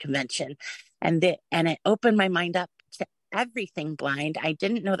hybrid convention. And it opened my mind up to everything blind. I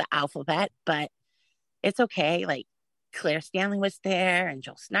didn't know the alphabet, but it's okay. Like Claire Stanley was there and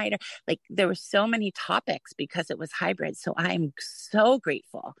Joel Snyder. Like there were so many topics because it was hybrid. So I'm so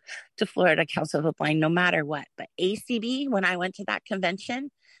grateful to Florida Council of the Blind, no matter what. But ACB, when I went to that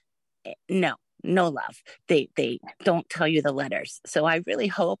convention, no love. They don't tell you the letters. So I really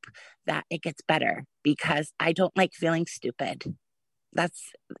hope that it gets better because I don't like feeling stupid.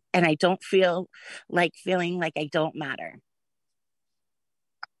 And I don't feel like feeling like I don't matter.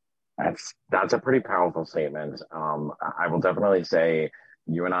 That's a pretty powerful statement. I will definitely say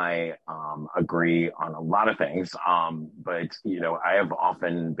you and I agree on a lot of things. But I have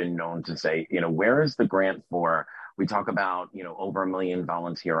often been known to say, where is the grant for? We talk about, over 1 million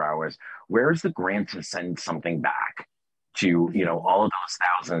volunteer hours. Where is the grant to send something back to, all of those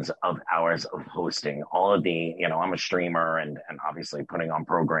thousands of hours of hosting, all of the, I'm a streamer and obviously putting on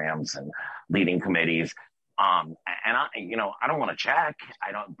programs and leading committees. And I don't want to check.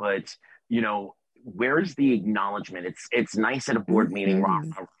 But where's the acknowledgement? It's nice at a board meeting,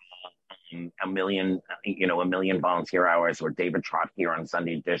 a million volunteer hours, or David Trott here on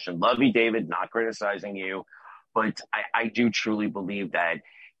Sunday Edition. Love you, David, not criticizing you. But I do truly believe that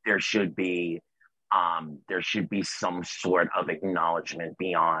there should be some sort of acknowledgement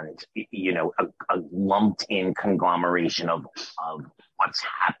beyond, a lumped in conglomeration of what's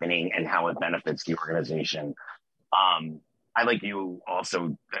happening and how it benefits the organization. I, like you,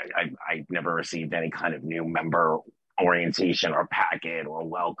 also, I never received any kind of new member orientation or packet or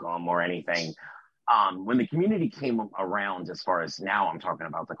welcome or anything. When the community came around, as far as now I'm talking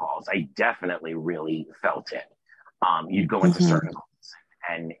about the calls, I definitely really felt it. You'd go into certain calls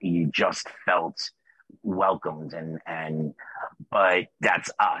and you just felt welcomed but that's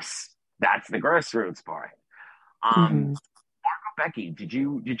us. That's the grassroots part. Marco, Becky, did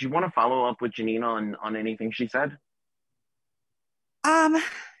you want to follow up with Janina on anything she said? I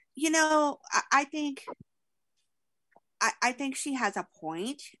think she has a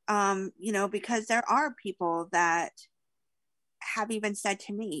point, because there are people that have even said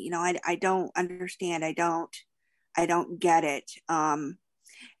to me, I don't understand. I don't get it. And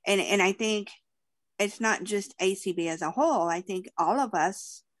I think it's not just ACB as a whole. I think all of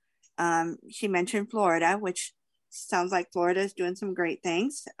us, she mentioned Florida, which sounds like Florida is doing some great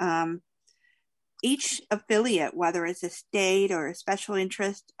things. Each affiliate, whether it's a state or a special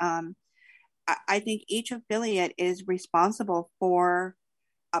interest, I think each affiliate is responsible for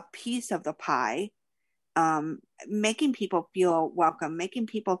a piece of the pie, making people feel welcome, making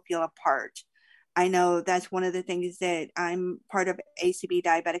people feel a part. I know that's one of the things that I'm part of ACB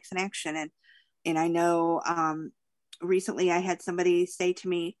Diabetics in Action. And I know recently I had somebody say to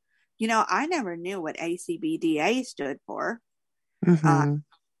me, I never knew what ACBDA stood for.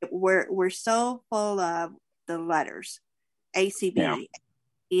 We're so full of the letters, ACB,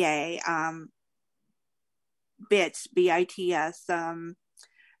 BITS, BITS,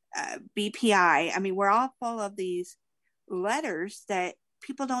 BPI. I mean, we're all full of these letters that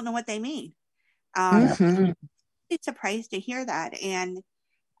people don't know what they mean. I'm surprised to hear that. And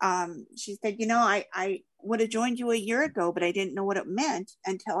she said, I would have joined you a year ago, but I didn't know what it meant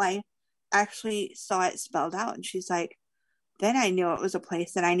until I actually saw it spelled out. And she's like, then I knew it was a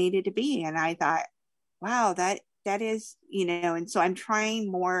place that I needed to be. And I thought, wow, that is, and so I'm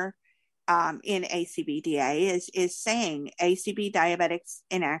trying more in ACBDA is saying ACB Diabetics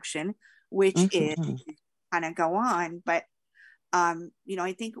in Action, which is kind of go on. But,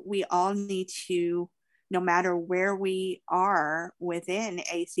 I think we all need to, no matter where we are within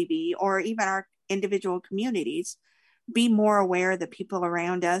ACB or even our individual communities, be more aware of the people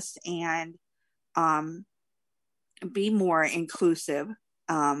around us and be more inclusive,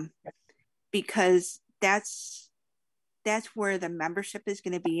 because that's where the membership is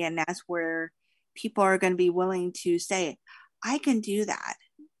going to be, and that's where people are going to be willing to say, I can do that.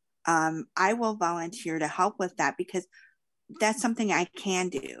 I will volunteer to help with that because that's something I can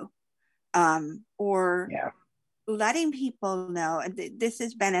do. Letting people know, and this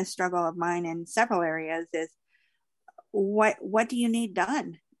has been a struggle of mine in several areas, is what do you need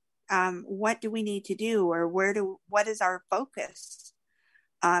done? what do we need to do, or what is our focus?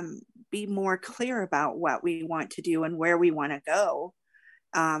 Be more clear about what we want to do and where we want to go.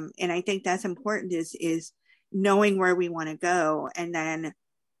 And I think that's important is knowing where we want to go, and then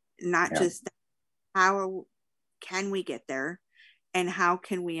not just how can we get there, and how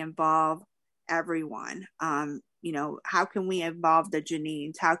can we involve everyone. How can we involve the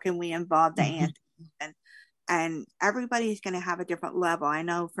Janines? How can we involve the Anthony's? And everybody's going to have a different level. I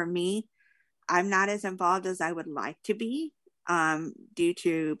know for me, I'm not as involved as I would like to be, due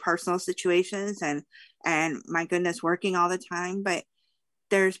to personal situations and my goodness, working all the time. But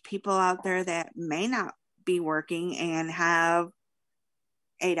there's people out there that may not be working and have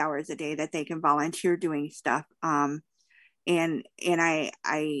 8 hours a day that they can volunteer doing stuff. And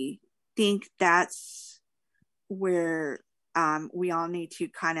I think that's where we all need to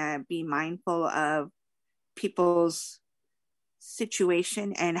kind of be mindful of people's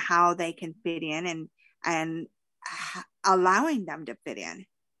situation and how they can fit in, and allowing them to fit in.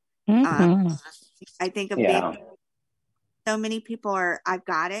 I think so many people are, I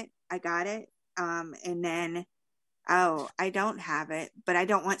got it. And then, I don't have it, but I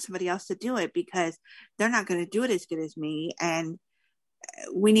don't want somebody else to do it because they're not going to do it as good as me. And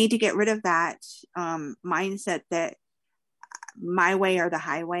we need to get rid of that mindset that my way or the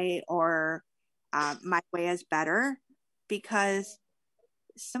highway, or my way is better, because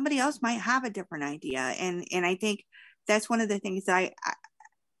somebody else might have a different idea. And I think that's one of the things that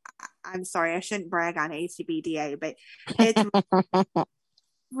I'm sorry, I shouldn't brag on ACBDA, but it's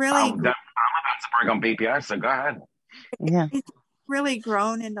really I'm about to brag on BPI, so go ahead. Yeah, it's really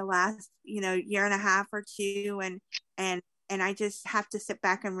grown in the last year and a half or two, and I just have to sit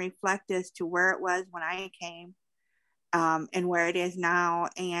back and reflect as to where it was when I came, and where it is now.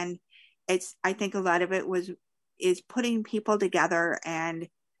 And I think a lot of it is putting people together, and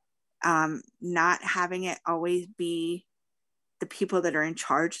not having it always be the people that are in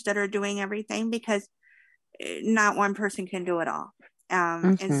charge that are doing everything, because not one person can do it all.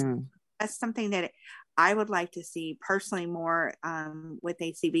 And that's something that I would like to see personally more with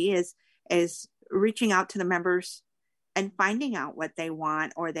ACB is reaching out to the members and finding out what they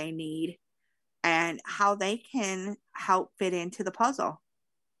want or they need, and how they can help fit into the puzzle.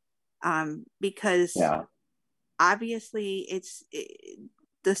 Because obviously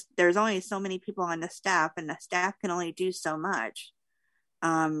there's only so many people on the staff, and the staff can only do so much.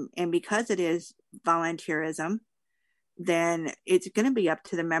 And because it is volunteerism, then it's going to be up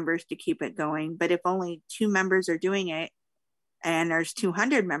to the members to keep it going. But if only 2 members are doing it, and there's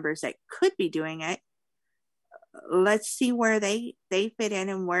 200 members that could be doing it, let's see where they fit in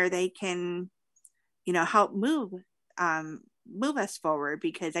and where they can, help move us forward.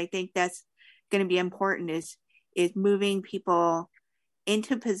 Because I think that's going to be important is moving people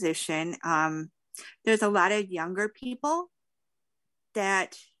into position. There's a lot of younger people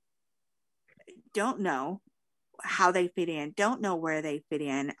that don't know how they fit in, don't know where they fit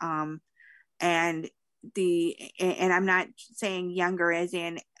in. And I'm not saying younger as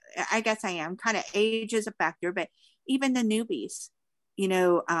in, I guess I am, kind of age is a factor, but even the newbies,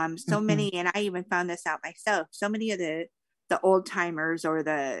 so many, and I even found this out myself, so many of the old timers or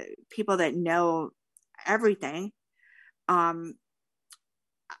the people that know everything, I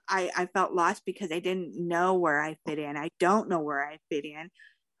felt lost because I didn't know where I fit in. I don't know where I fit in.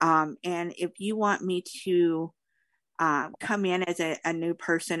 And if you want me to come in as a new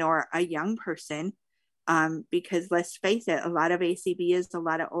person or a young person, because let's face it, a lot of ACB is a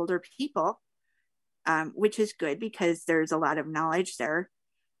lot of older people, which is good because there's a lot of knowledge there.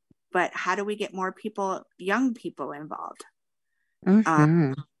 But how do we get more young people involved?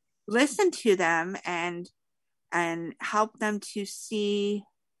 Listen to them and help them to see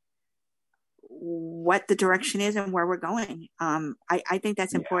what the direction is and where we're going. I think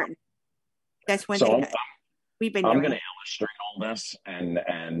that's important. That's one thing we've been doing. I'm going to illustrate all this and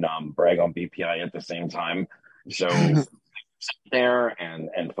brag on BPI at the same time. So there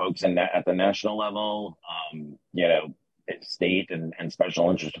and folks at the national level, state and special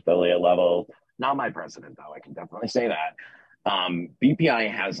interest affiliate level. Not my president, though. I can definitely say that.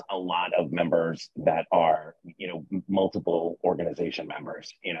 BPI has a lot of members that are, multiple organization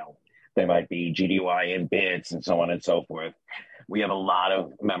members. They might be GDY and BITS and so on and so forth. We have a lot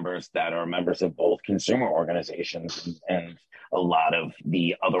of members that are members of both consumer organizations, and a lot of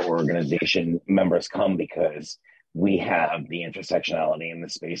the other organization members come because we have the intersectionality in the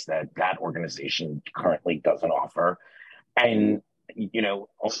space that organization currently doesn't offer. And,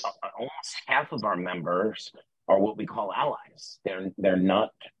 almost half of our members are what we call allies. They're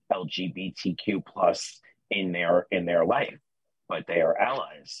not LGBTQ plus in their life, but they are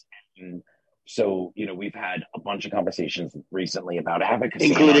allies. So, we've had a bunch of conversations recently about advocacy.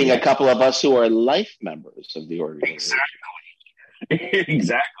 Including a couple of us who are life members of the organization.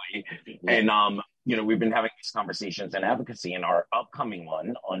 Exactly. Yeah. And, we've been having these conversations in advocacy, and our upcoming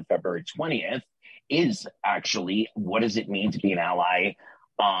one on February 20th is actually, what does it mean to be an ally?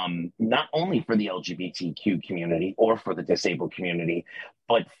 Not only for the LGBTQ community or for the disabled community,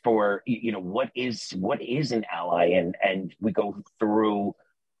 but for, what is an ally? And we go through,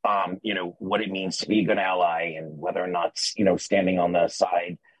 what it means to be a good ally, and whether or not, standing on the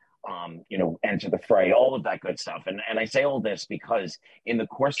side, enter the fray, all of that good stuff. And I say all this because in the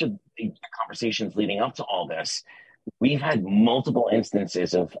course of the conversations leading up to all this, we've had multiple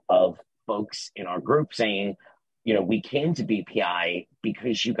instances of folks in our group saying, we came to BPI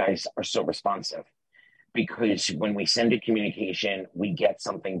because you guys are so responsive. Because when we send a communication, we get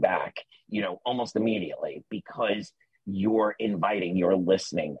something back, almost immediately, because you're inviting, you're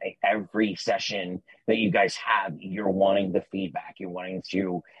listening. Every session that you guys have, you're wanting the feedback, you're wanting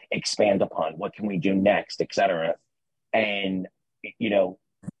to expand upon what can we do next, etc. And,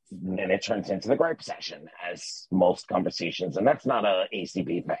 then it turns into the gripe session, as most conversations, and that's not a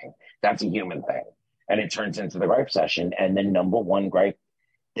ACB thing, that's a human thing. And it turns into the gripe session. And the number one gripe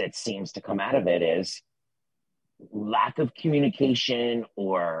that seems to come out of it is lack of communication,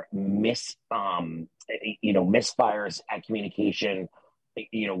 or misfires at communication,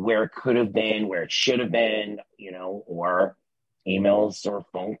 where it could have been, where it should have been, or emails or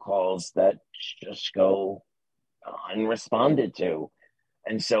phone calls that just go unresponded to.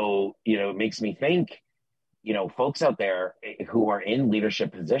 And so, it makes me think, folks out there who are in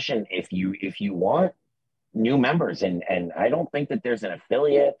leadership position, if you want new members, and I don't think that there's an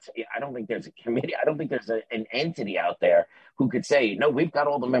affiliate, I don't think there's a committee, I don't think there's an entity out there who could say, no, we've got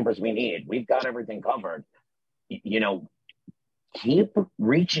all the members we need, we've got everything covered. Keep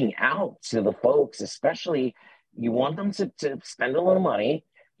reaching out to the folks, especially you want them to spend a little money,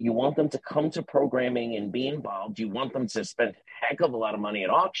 you want them to come to programming and be involved, you want them to spend a heck of a lot of money at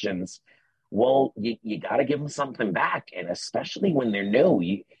auctions. Well, you got to give them something back. And especially when they're new,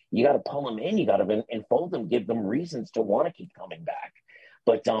 you got to pull them in, you got to enfold them, give them reasons to want to keep coming back.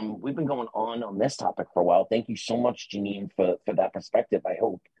 But we've been going on this topic for a while. Thank you so much, Janine, for that perspective. I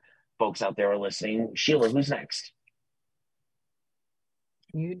hope folks out there are listening. Sheila, who's next?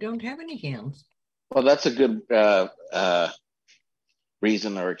 You don't have any hands. Well, that's a good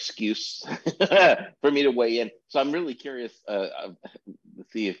reason or excuse for me to weigh in. So I'm really curious to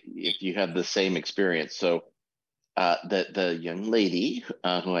see if you have the same experience. So the young lady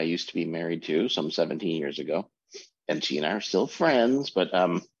who I used to be married to some 17 years ago, and she and I are still friends, but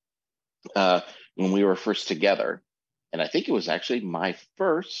when we were first together, and I think it was actually my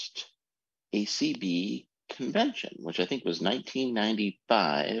first ACB convention, which I think was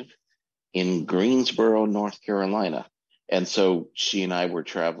 1995 in Greensboro, North Carolina. And so she and I were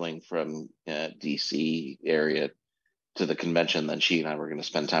traveling from DC area to the convention. Then she and I were going to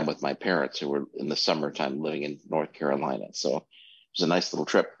spend time with my parents, who were in the summertime living in North Carolina. So it was a nice little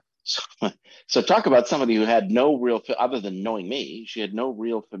trip. So talk about somebody who had no real, other than knowing me, she had no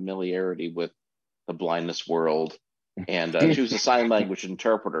real familiarity with the blindness world. And she was a sign language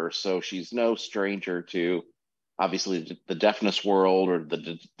interpreter. So she's no stranger to obviously the deafness world or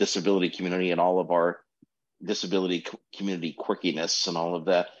the disability community and all of our disability community quirkiness and all of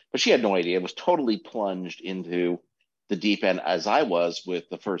that. But she had no idea. It was totally plunged into the deep end, as I was with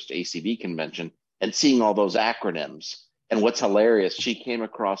the first ACB convention and seeing all those acronyms. And what's hilarious, she came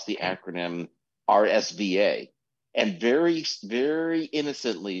across the acronym RSVA, and very, very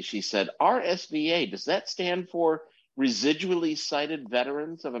innocently, she said, RSVA, does that stand for Residually Sighted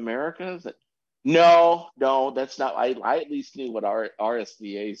Veterans of America? No, that's not. I at least knew what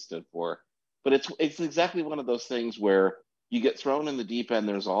RSVA stood for. But it's exactly one of those things where you get thrown in the deep end,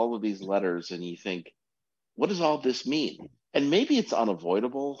 there's all of these letters, and you think, what does all this mean? And maybe it's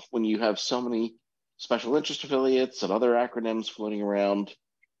unavoidable when you have so many special interest affiliates and other acronyms floating around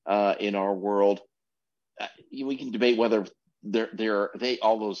in our world. We can debate whether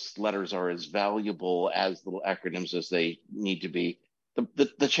all those letters are as valuable as little acronyms as they need to be.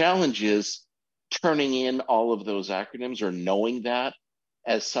 The challenge is turning in all of those acronyms or knowing that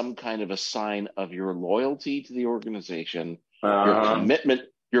as some kind of a sign of your loyalty to the organization,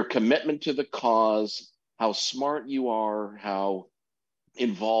 your commitment to the cause, how smart you are, how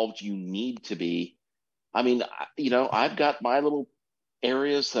involved you need to be. I mean, I've got my little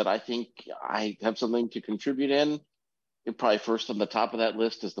areas that I think I have something to contribute in. Probably first on the top of that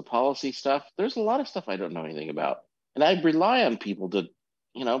list is the policy stuff. There's a lot of stuff I don't know anything about. And I rely on people to,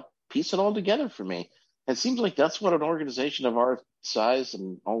 piece it all together for me. It seems like that's what an organization of our size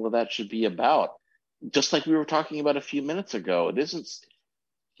and all of that should be about. Just like we were talking about a few minutes ago, it isn't.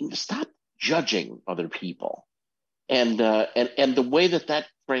 Stop judging other people, and the way that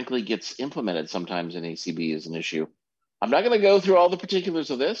frankly gets implemented sometimes in ACB is an issue. I'm not going to go through all the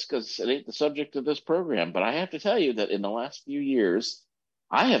particulars of this because it ain't the subject of this program, but I have to tell you that in the last few years,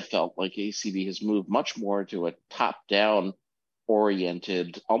 I have felt like ACB has moved much more to a top-down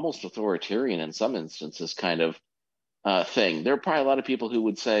oriented, almost authoritarian in some instances kind of thing. There are probably a lot of people who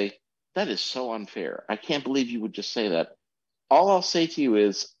would say, that is so unfair. I can't believe you would just say that. All I'll say to you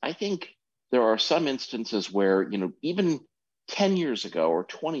is, I think there are some instances where, even 10 years ago or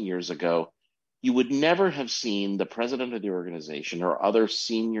 20 years ago, you would never have seen the president of the organization or other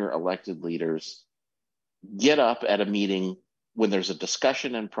senior elected leaders get up at a meeting when there's a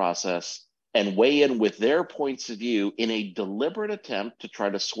discussion and process and weigh in with their points of view in a deliberate attempt to try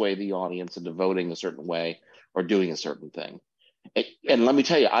to sway the audience into voting a certain way or doing a certain thing. And let me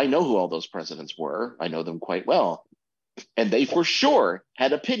tell you, I know who all those presidents were. I know them quite well. And they for sure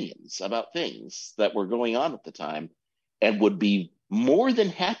had opinions about things that were going on at the time and would be more than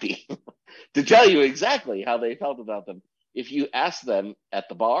happy to tell you exactly how they felt about them if you asked them at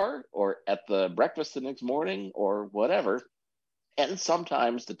the bar or at the breakfast the next morning or whatever. And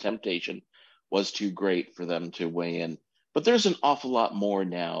sometimes the temptation was too great for them to weigh in. But there's an awful lot more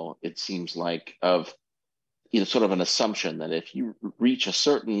now, it seems like, of sort of an assumption that if you reach a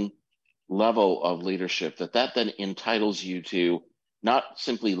certain level of leadership, that then entitles you to not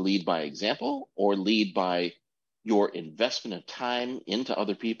simply lead by example or lead by your investment of time into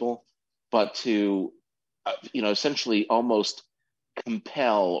other people, but to, essentially almost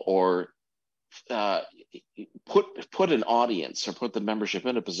compel or put an audience or put the membership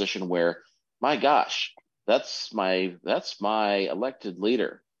in a position where, my gosh, that's my elected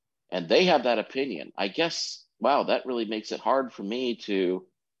leader, and they have that opinion. I guess, wow, that really makes it hard for me to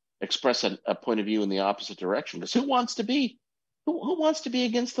express a point of view in the opposite direction. Because who wants to be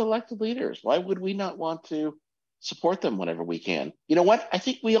against the elected leaders? Why would we not want to support them whenever we can? You know what? I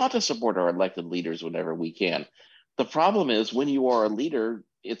think we ought to support our elected leaders whenever we can. The problem is when you are a leader,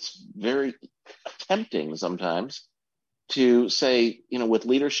 it's very tempting sometimes to say, with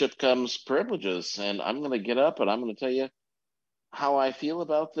leadership comes privileges, and I'm going to get up and I'm going to tell you how I feel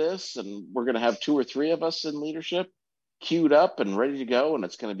about this, and we're going to have 2 or 3 of us in leadership queued up and ready to go, and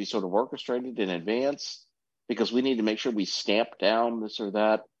it's going to be sort of orchestrated in advance because we need to make sure we stamp down this or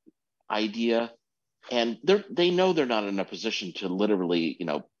that idea. And they know they're not in a position to literally,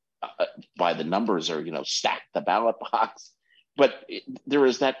 by the numbers or, stack the ballot box. But there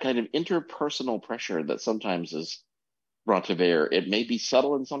is that kind of interpersonal pressure that sometimes is brought to bear. It may be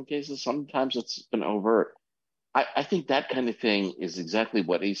subtle in some cases. Sometimes it's been overt. I think that kind of thing is exactly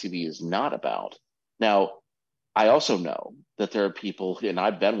what ACB is not about. Now, I also know that there are people, and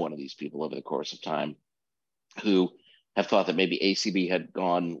I've been one of these people over the course of time, who have thought that maybe ACB had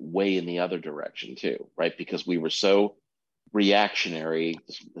gone way in the other direction too, right? Because we were so reactionary,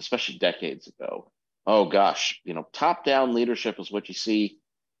 especially decades ago. Oh gosh, top-down leadership is what you see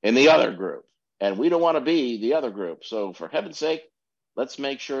in the other group, and we don't want to be the other group. So for heaven's sake, let's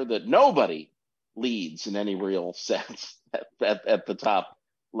make sure that nobody leads in any real sense at the top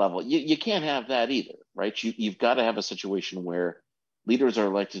level. You can't have that either, right? You've got to have a situation where leaders are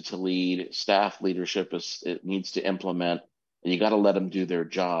elected to lead, staff leadership it needs to implement, and you got to let them do their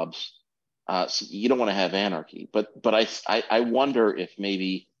jobs. So you don't want to have anarchy, but I wonder if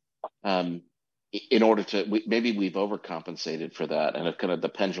maybe in order to maybe we've overcompensated for that, and if kind of the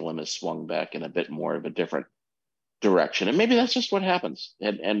pendulum has swung back in a bit more of a different direction, and maybe that's just what happens,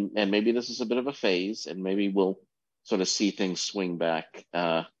 and maybe this is a bit of a phase, and maybe we'll sort of see things swing back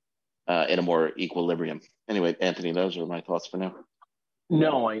in a more equilibrium. Anyway, Anthony, those are my thoughts for now.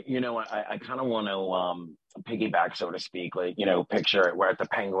 No, I kind of want to piggyback, so to speak. Like, picture we're at the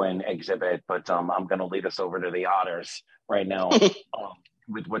Penguin exhibit, but I'm going to lead us over to the Otters right now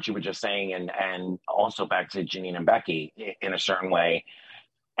with what you were just saying, and also back to Janine and Becky in a certain way.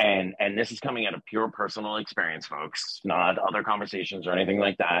 And this is coming out of pure personal experience, folks, not other conversations or anything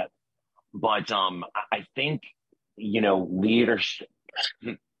like that. But I think, leadership.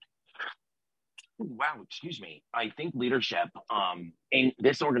 Wow, excuse me. I think leadership in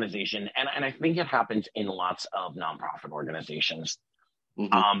this organization, and I think it happens in lots of nonprofit organizations.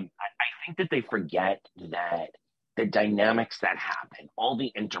 Mm-hmm. I think that they forget that the dynamics that happen, all the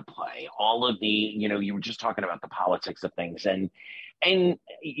interplay, all of the, you were just talking about the politics of things, and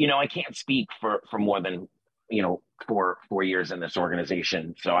I can't speak for more than 4 years in this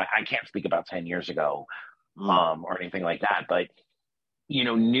organization, so I can't speak about 10 years ago or anything like that, but.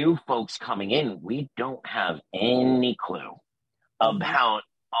 New folks coming in, we don't have any clue about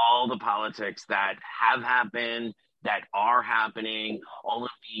all the politics that have happened, that are happening, all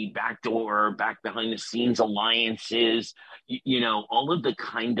of the backdoor, back behind the scenes alliances, all of the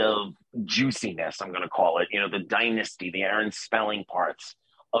kind of juiciness, I'm going to call it, the dynasty, the Aaron Spelling parts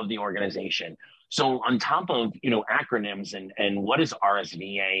of the organization. So on top of, acronyms and what is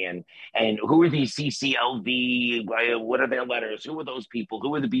RSVA and who are these CCLV, what are their letters? Who are those people?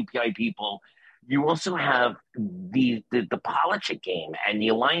 Who are the BPI people? You also have the politic game and the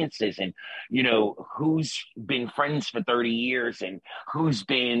alliances and, who's been friends for 30 years and who's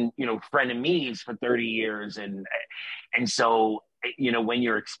been, frenemies for 30 years. And so, when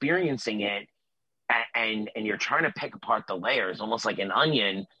you're experiencing it and you're trying to pick apart the layers, almost like an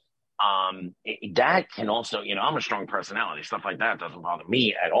onion, that can also, I'm a strong personality. Stuff like that doesn't bother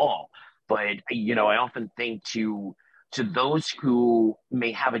me at all. But, I often think to those who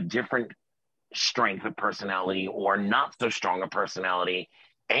may have a different strength of personality or not so strong a personality,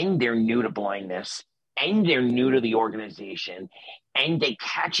 and they're new to blindness, and they're new to the organization, and they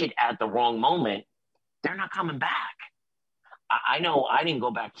catch it at the wrong moment, they're not coming back. I know I didn't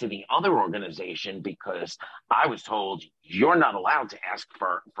go back to the other organization because I was told you're not allowed to ask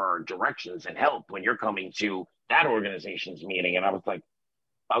for directions and help when you're coming to that organization's meeting. And I was like,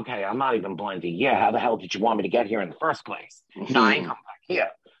 okay, I'm not even blind to, how the hell did you want me to get here in the first place? No, I ain't come back here.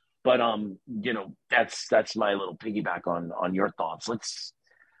 But that's my little piggyback on your thoughts. Let's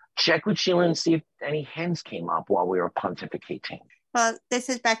check with Sheila and see if any hands came up while we were pontificating. Well, this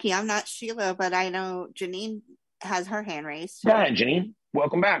is Becky. I'm not Sheila, but I know Janine has her hand raised. Go ahead, Janine.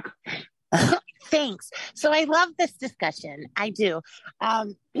 Welcome back. Thanks. So I love this discussion. I do.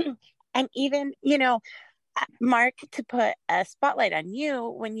 And even, Mark, to put a spotlight on you,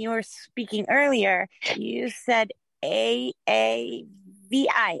 when you were speaking earlier, you said AAVI,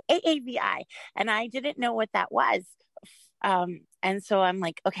 and I didn't know what that was. And so I'm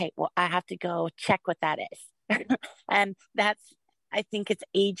like, okay, well, I have to go check what that is. And I think it's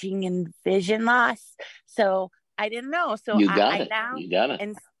aging and vision loss. So I didn't know. So you got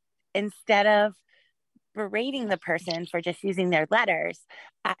it. Instead of berating the person for just using their letters,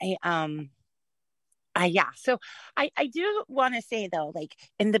 So I do want to say though, like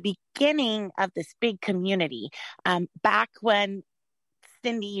in the beginning of this big community, back when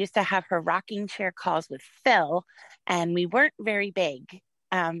Cindy used to have her rocking chair calls with Phil, and we weren't very big,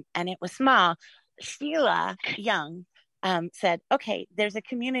 and it was small. Sheila Young said, okay, there's a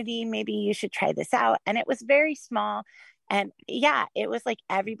community, maybe you should try this out. And it was very small. And it was like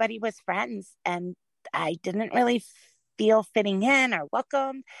everybody was friends, and I didn't really feel fitting in or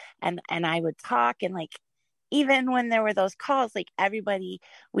welcome. And I would talk, and like, even when there were those calls, like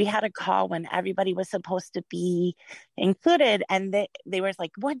we had a call when everybody was supposed to be included. And they were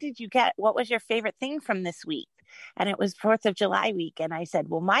like, what did you get? What was your favorite thing from this week? And it was 4th of July week. And I said,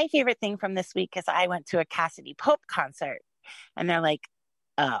 well, my favorite thing from this week is I went to a Cassidy Pope concert. And they're like,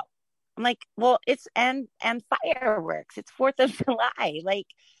 oh. I'm like, well, it's and fireworks. It's 4th of July. Like,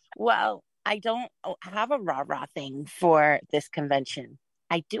 well, I don't have a rah-rah thing for this convention.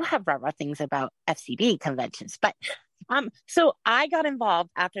 I do have rah-rah things about FCB conventions, but so I got involved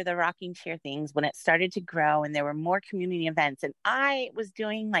after the rocking chair things when it started to grow and there were more community events, and I was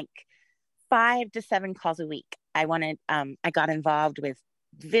doing like 5 to 7 calls a week. I got involved with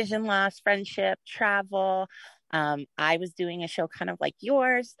vision loss, friendship, travel. I was doing a show kind of like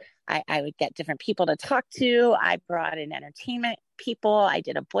yours. I would get different people to talk to. I brought in entertainment people. I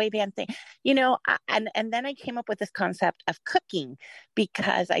did a boy band thing, and then I came up with this concept of cooking,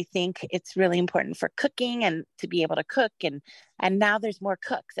 because I think it's really important for cooking and to be able to cook. And now there's more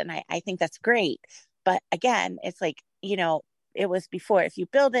cooks, and I think that's great. But again, it's like, it was before, if you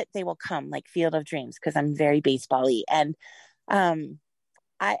build it, they will come, like Field of Dreams, because I'm very baseball-y.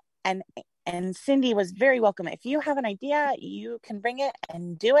 And Cindy was very welcome. If you have an idea, you can bring it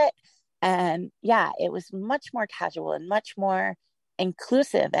and do it. And it was much more casual and much more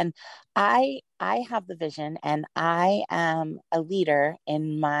inclusive. And I have the vision, and I am a leader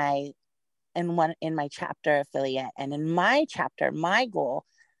in my chapter affiliate. And in my chapter,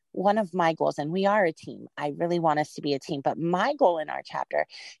 one of my goals, and we are a team. I really want us to be a team, but my goal in our chapter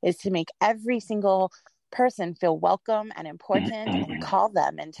is to make every single person feel welcome and important, and call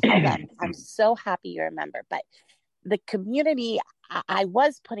them and tell them, I'm so happy you're a member. But the community, I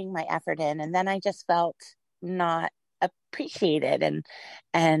was putting my effort in, and then I just felt not appreciated,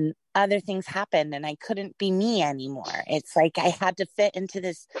 and other things happened, and I couldn't be me anymore. It's like I had to fit into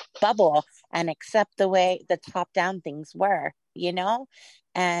this bubble and accept the way the top down things were,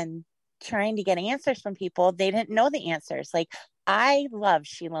 and trying to get answers from people, they didn't know the answers. Like, I love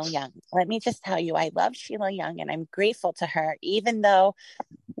Sheila Young. Let me just tell you, I love Sheila Young, and I'm grateful to her, even though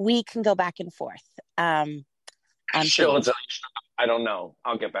we can go back and forth. Sheila, I don't know.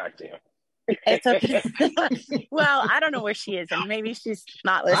 I'll get back to you. It's okay. Well, I don't know where she is, and maybe she's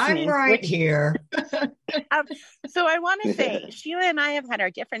not listening. I'm right here. So I want to say, Sheila and I have had our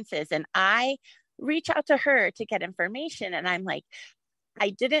differences, and I reach out to her to get information, and I'm like,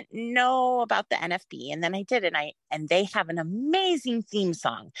 I didn't know about the NFB, and then I did, and they have an amazing theme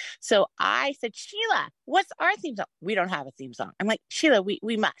song. So I said, Sheila, what's our theme song? We don't have a theme song. I'm like, Sheila, we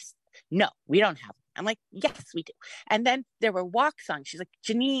must. No, we don't have. I'm like, yes, we do. And then there were walk songs. She's like,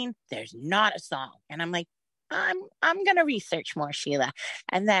 Janine, there's not a song. And I'm like, I'm going to research more, Sheila.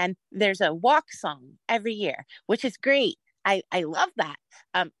 And then there's a walk song every year, which is great. I love that.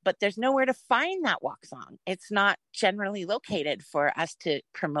 But there's nowhere to find that walk song. It's not generally located for us to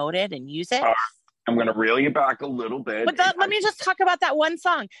promote it and use it. I'm going to reel you back a little bit. But let me just talk about that one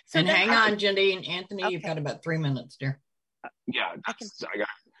song. So and hang on, Janine. Anthony, okay. You've got about 3 minutes, dear. Yeah,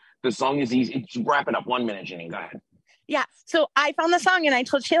 the song is easy. Wrap it up. 1 minute, Janine. Go ahead. Yeah. So I found the song and I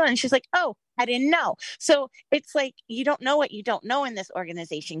told Sheila, and she's like, oh, I didn't know. So it's like, you don't know what you don't know in this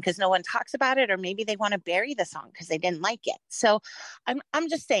organization because no one talks about it, or maybe they want to bury the song because they didn't like it. So I'm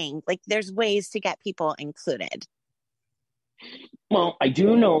just saying, like, there's ways to get people included. Well, I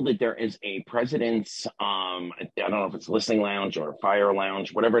do know that there is a president's, I don't know if it's listening lounge or fire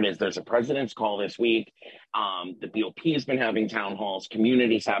lounge, whatever it is. There's a president's call this week. The BOP has been having town halls,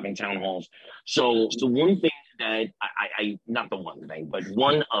 communities having town halls. So the one thing that not the one thing, but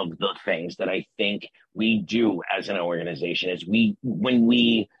one of the things that I think we do as an organization is when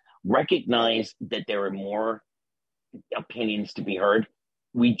we recognize that there are more opinions to be heard,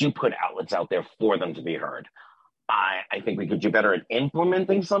 we do put outlets out there for them to be heard. I think we could do better at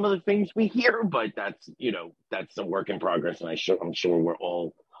implementing some of the things we hear, but that's a work in progress. And I'm sure we're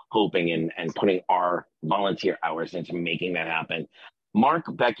all hoping and putting our volunteer hours into making that happen. Mark,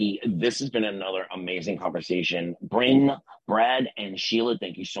 Becky, this has been another amazing conversation. Bryn, Brad, and Sheila,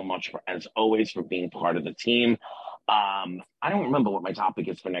 thank you so much as always for being part of the team. I don't remember what my topic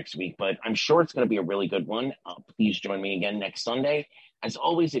is for next week, but I'm sure it's going to be a really good one. Please join me again next Sunday. As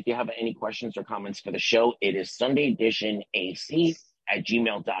always, if you have any questions or comments for the show, it is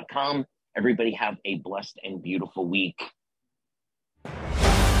SundayEditionAC@gmail.com. Everybody have a blessed and beautiful week.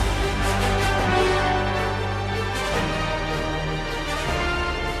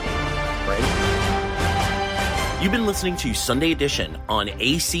 You've been listening to Sunday Edition on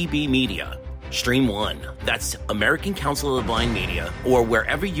ACB Media. Stream 1, that's American Council of the Blind Media, or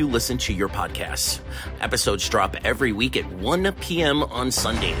wherever you listen to your podcasts. Episodes drop every week at 1 p.m. on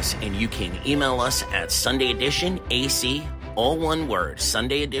Sundays, and you can email us at SundayEditionAC, all one word,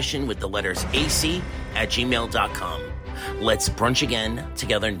 Sunday Edition with the letters AC @gmail.com. Let's brunch again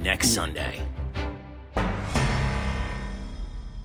together next Sunday.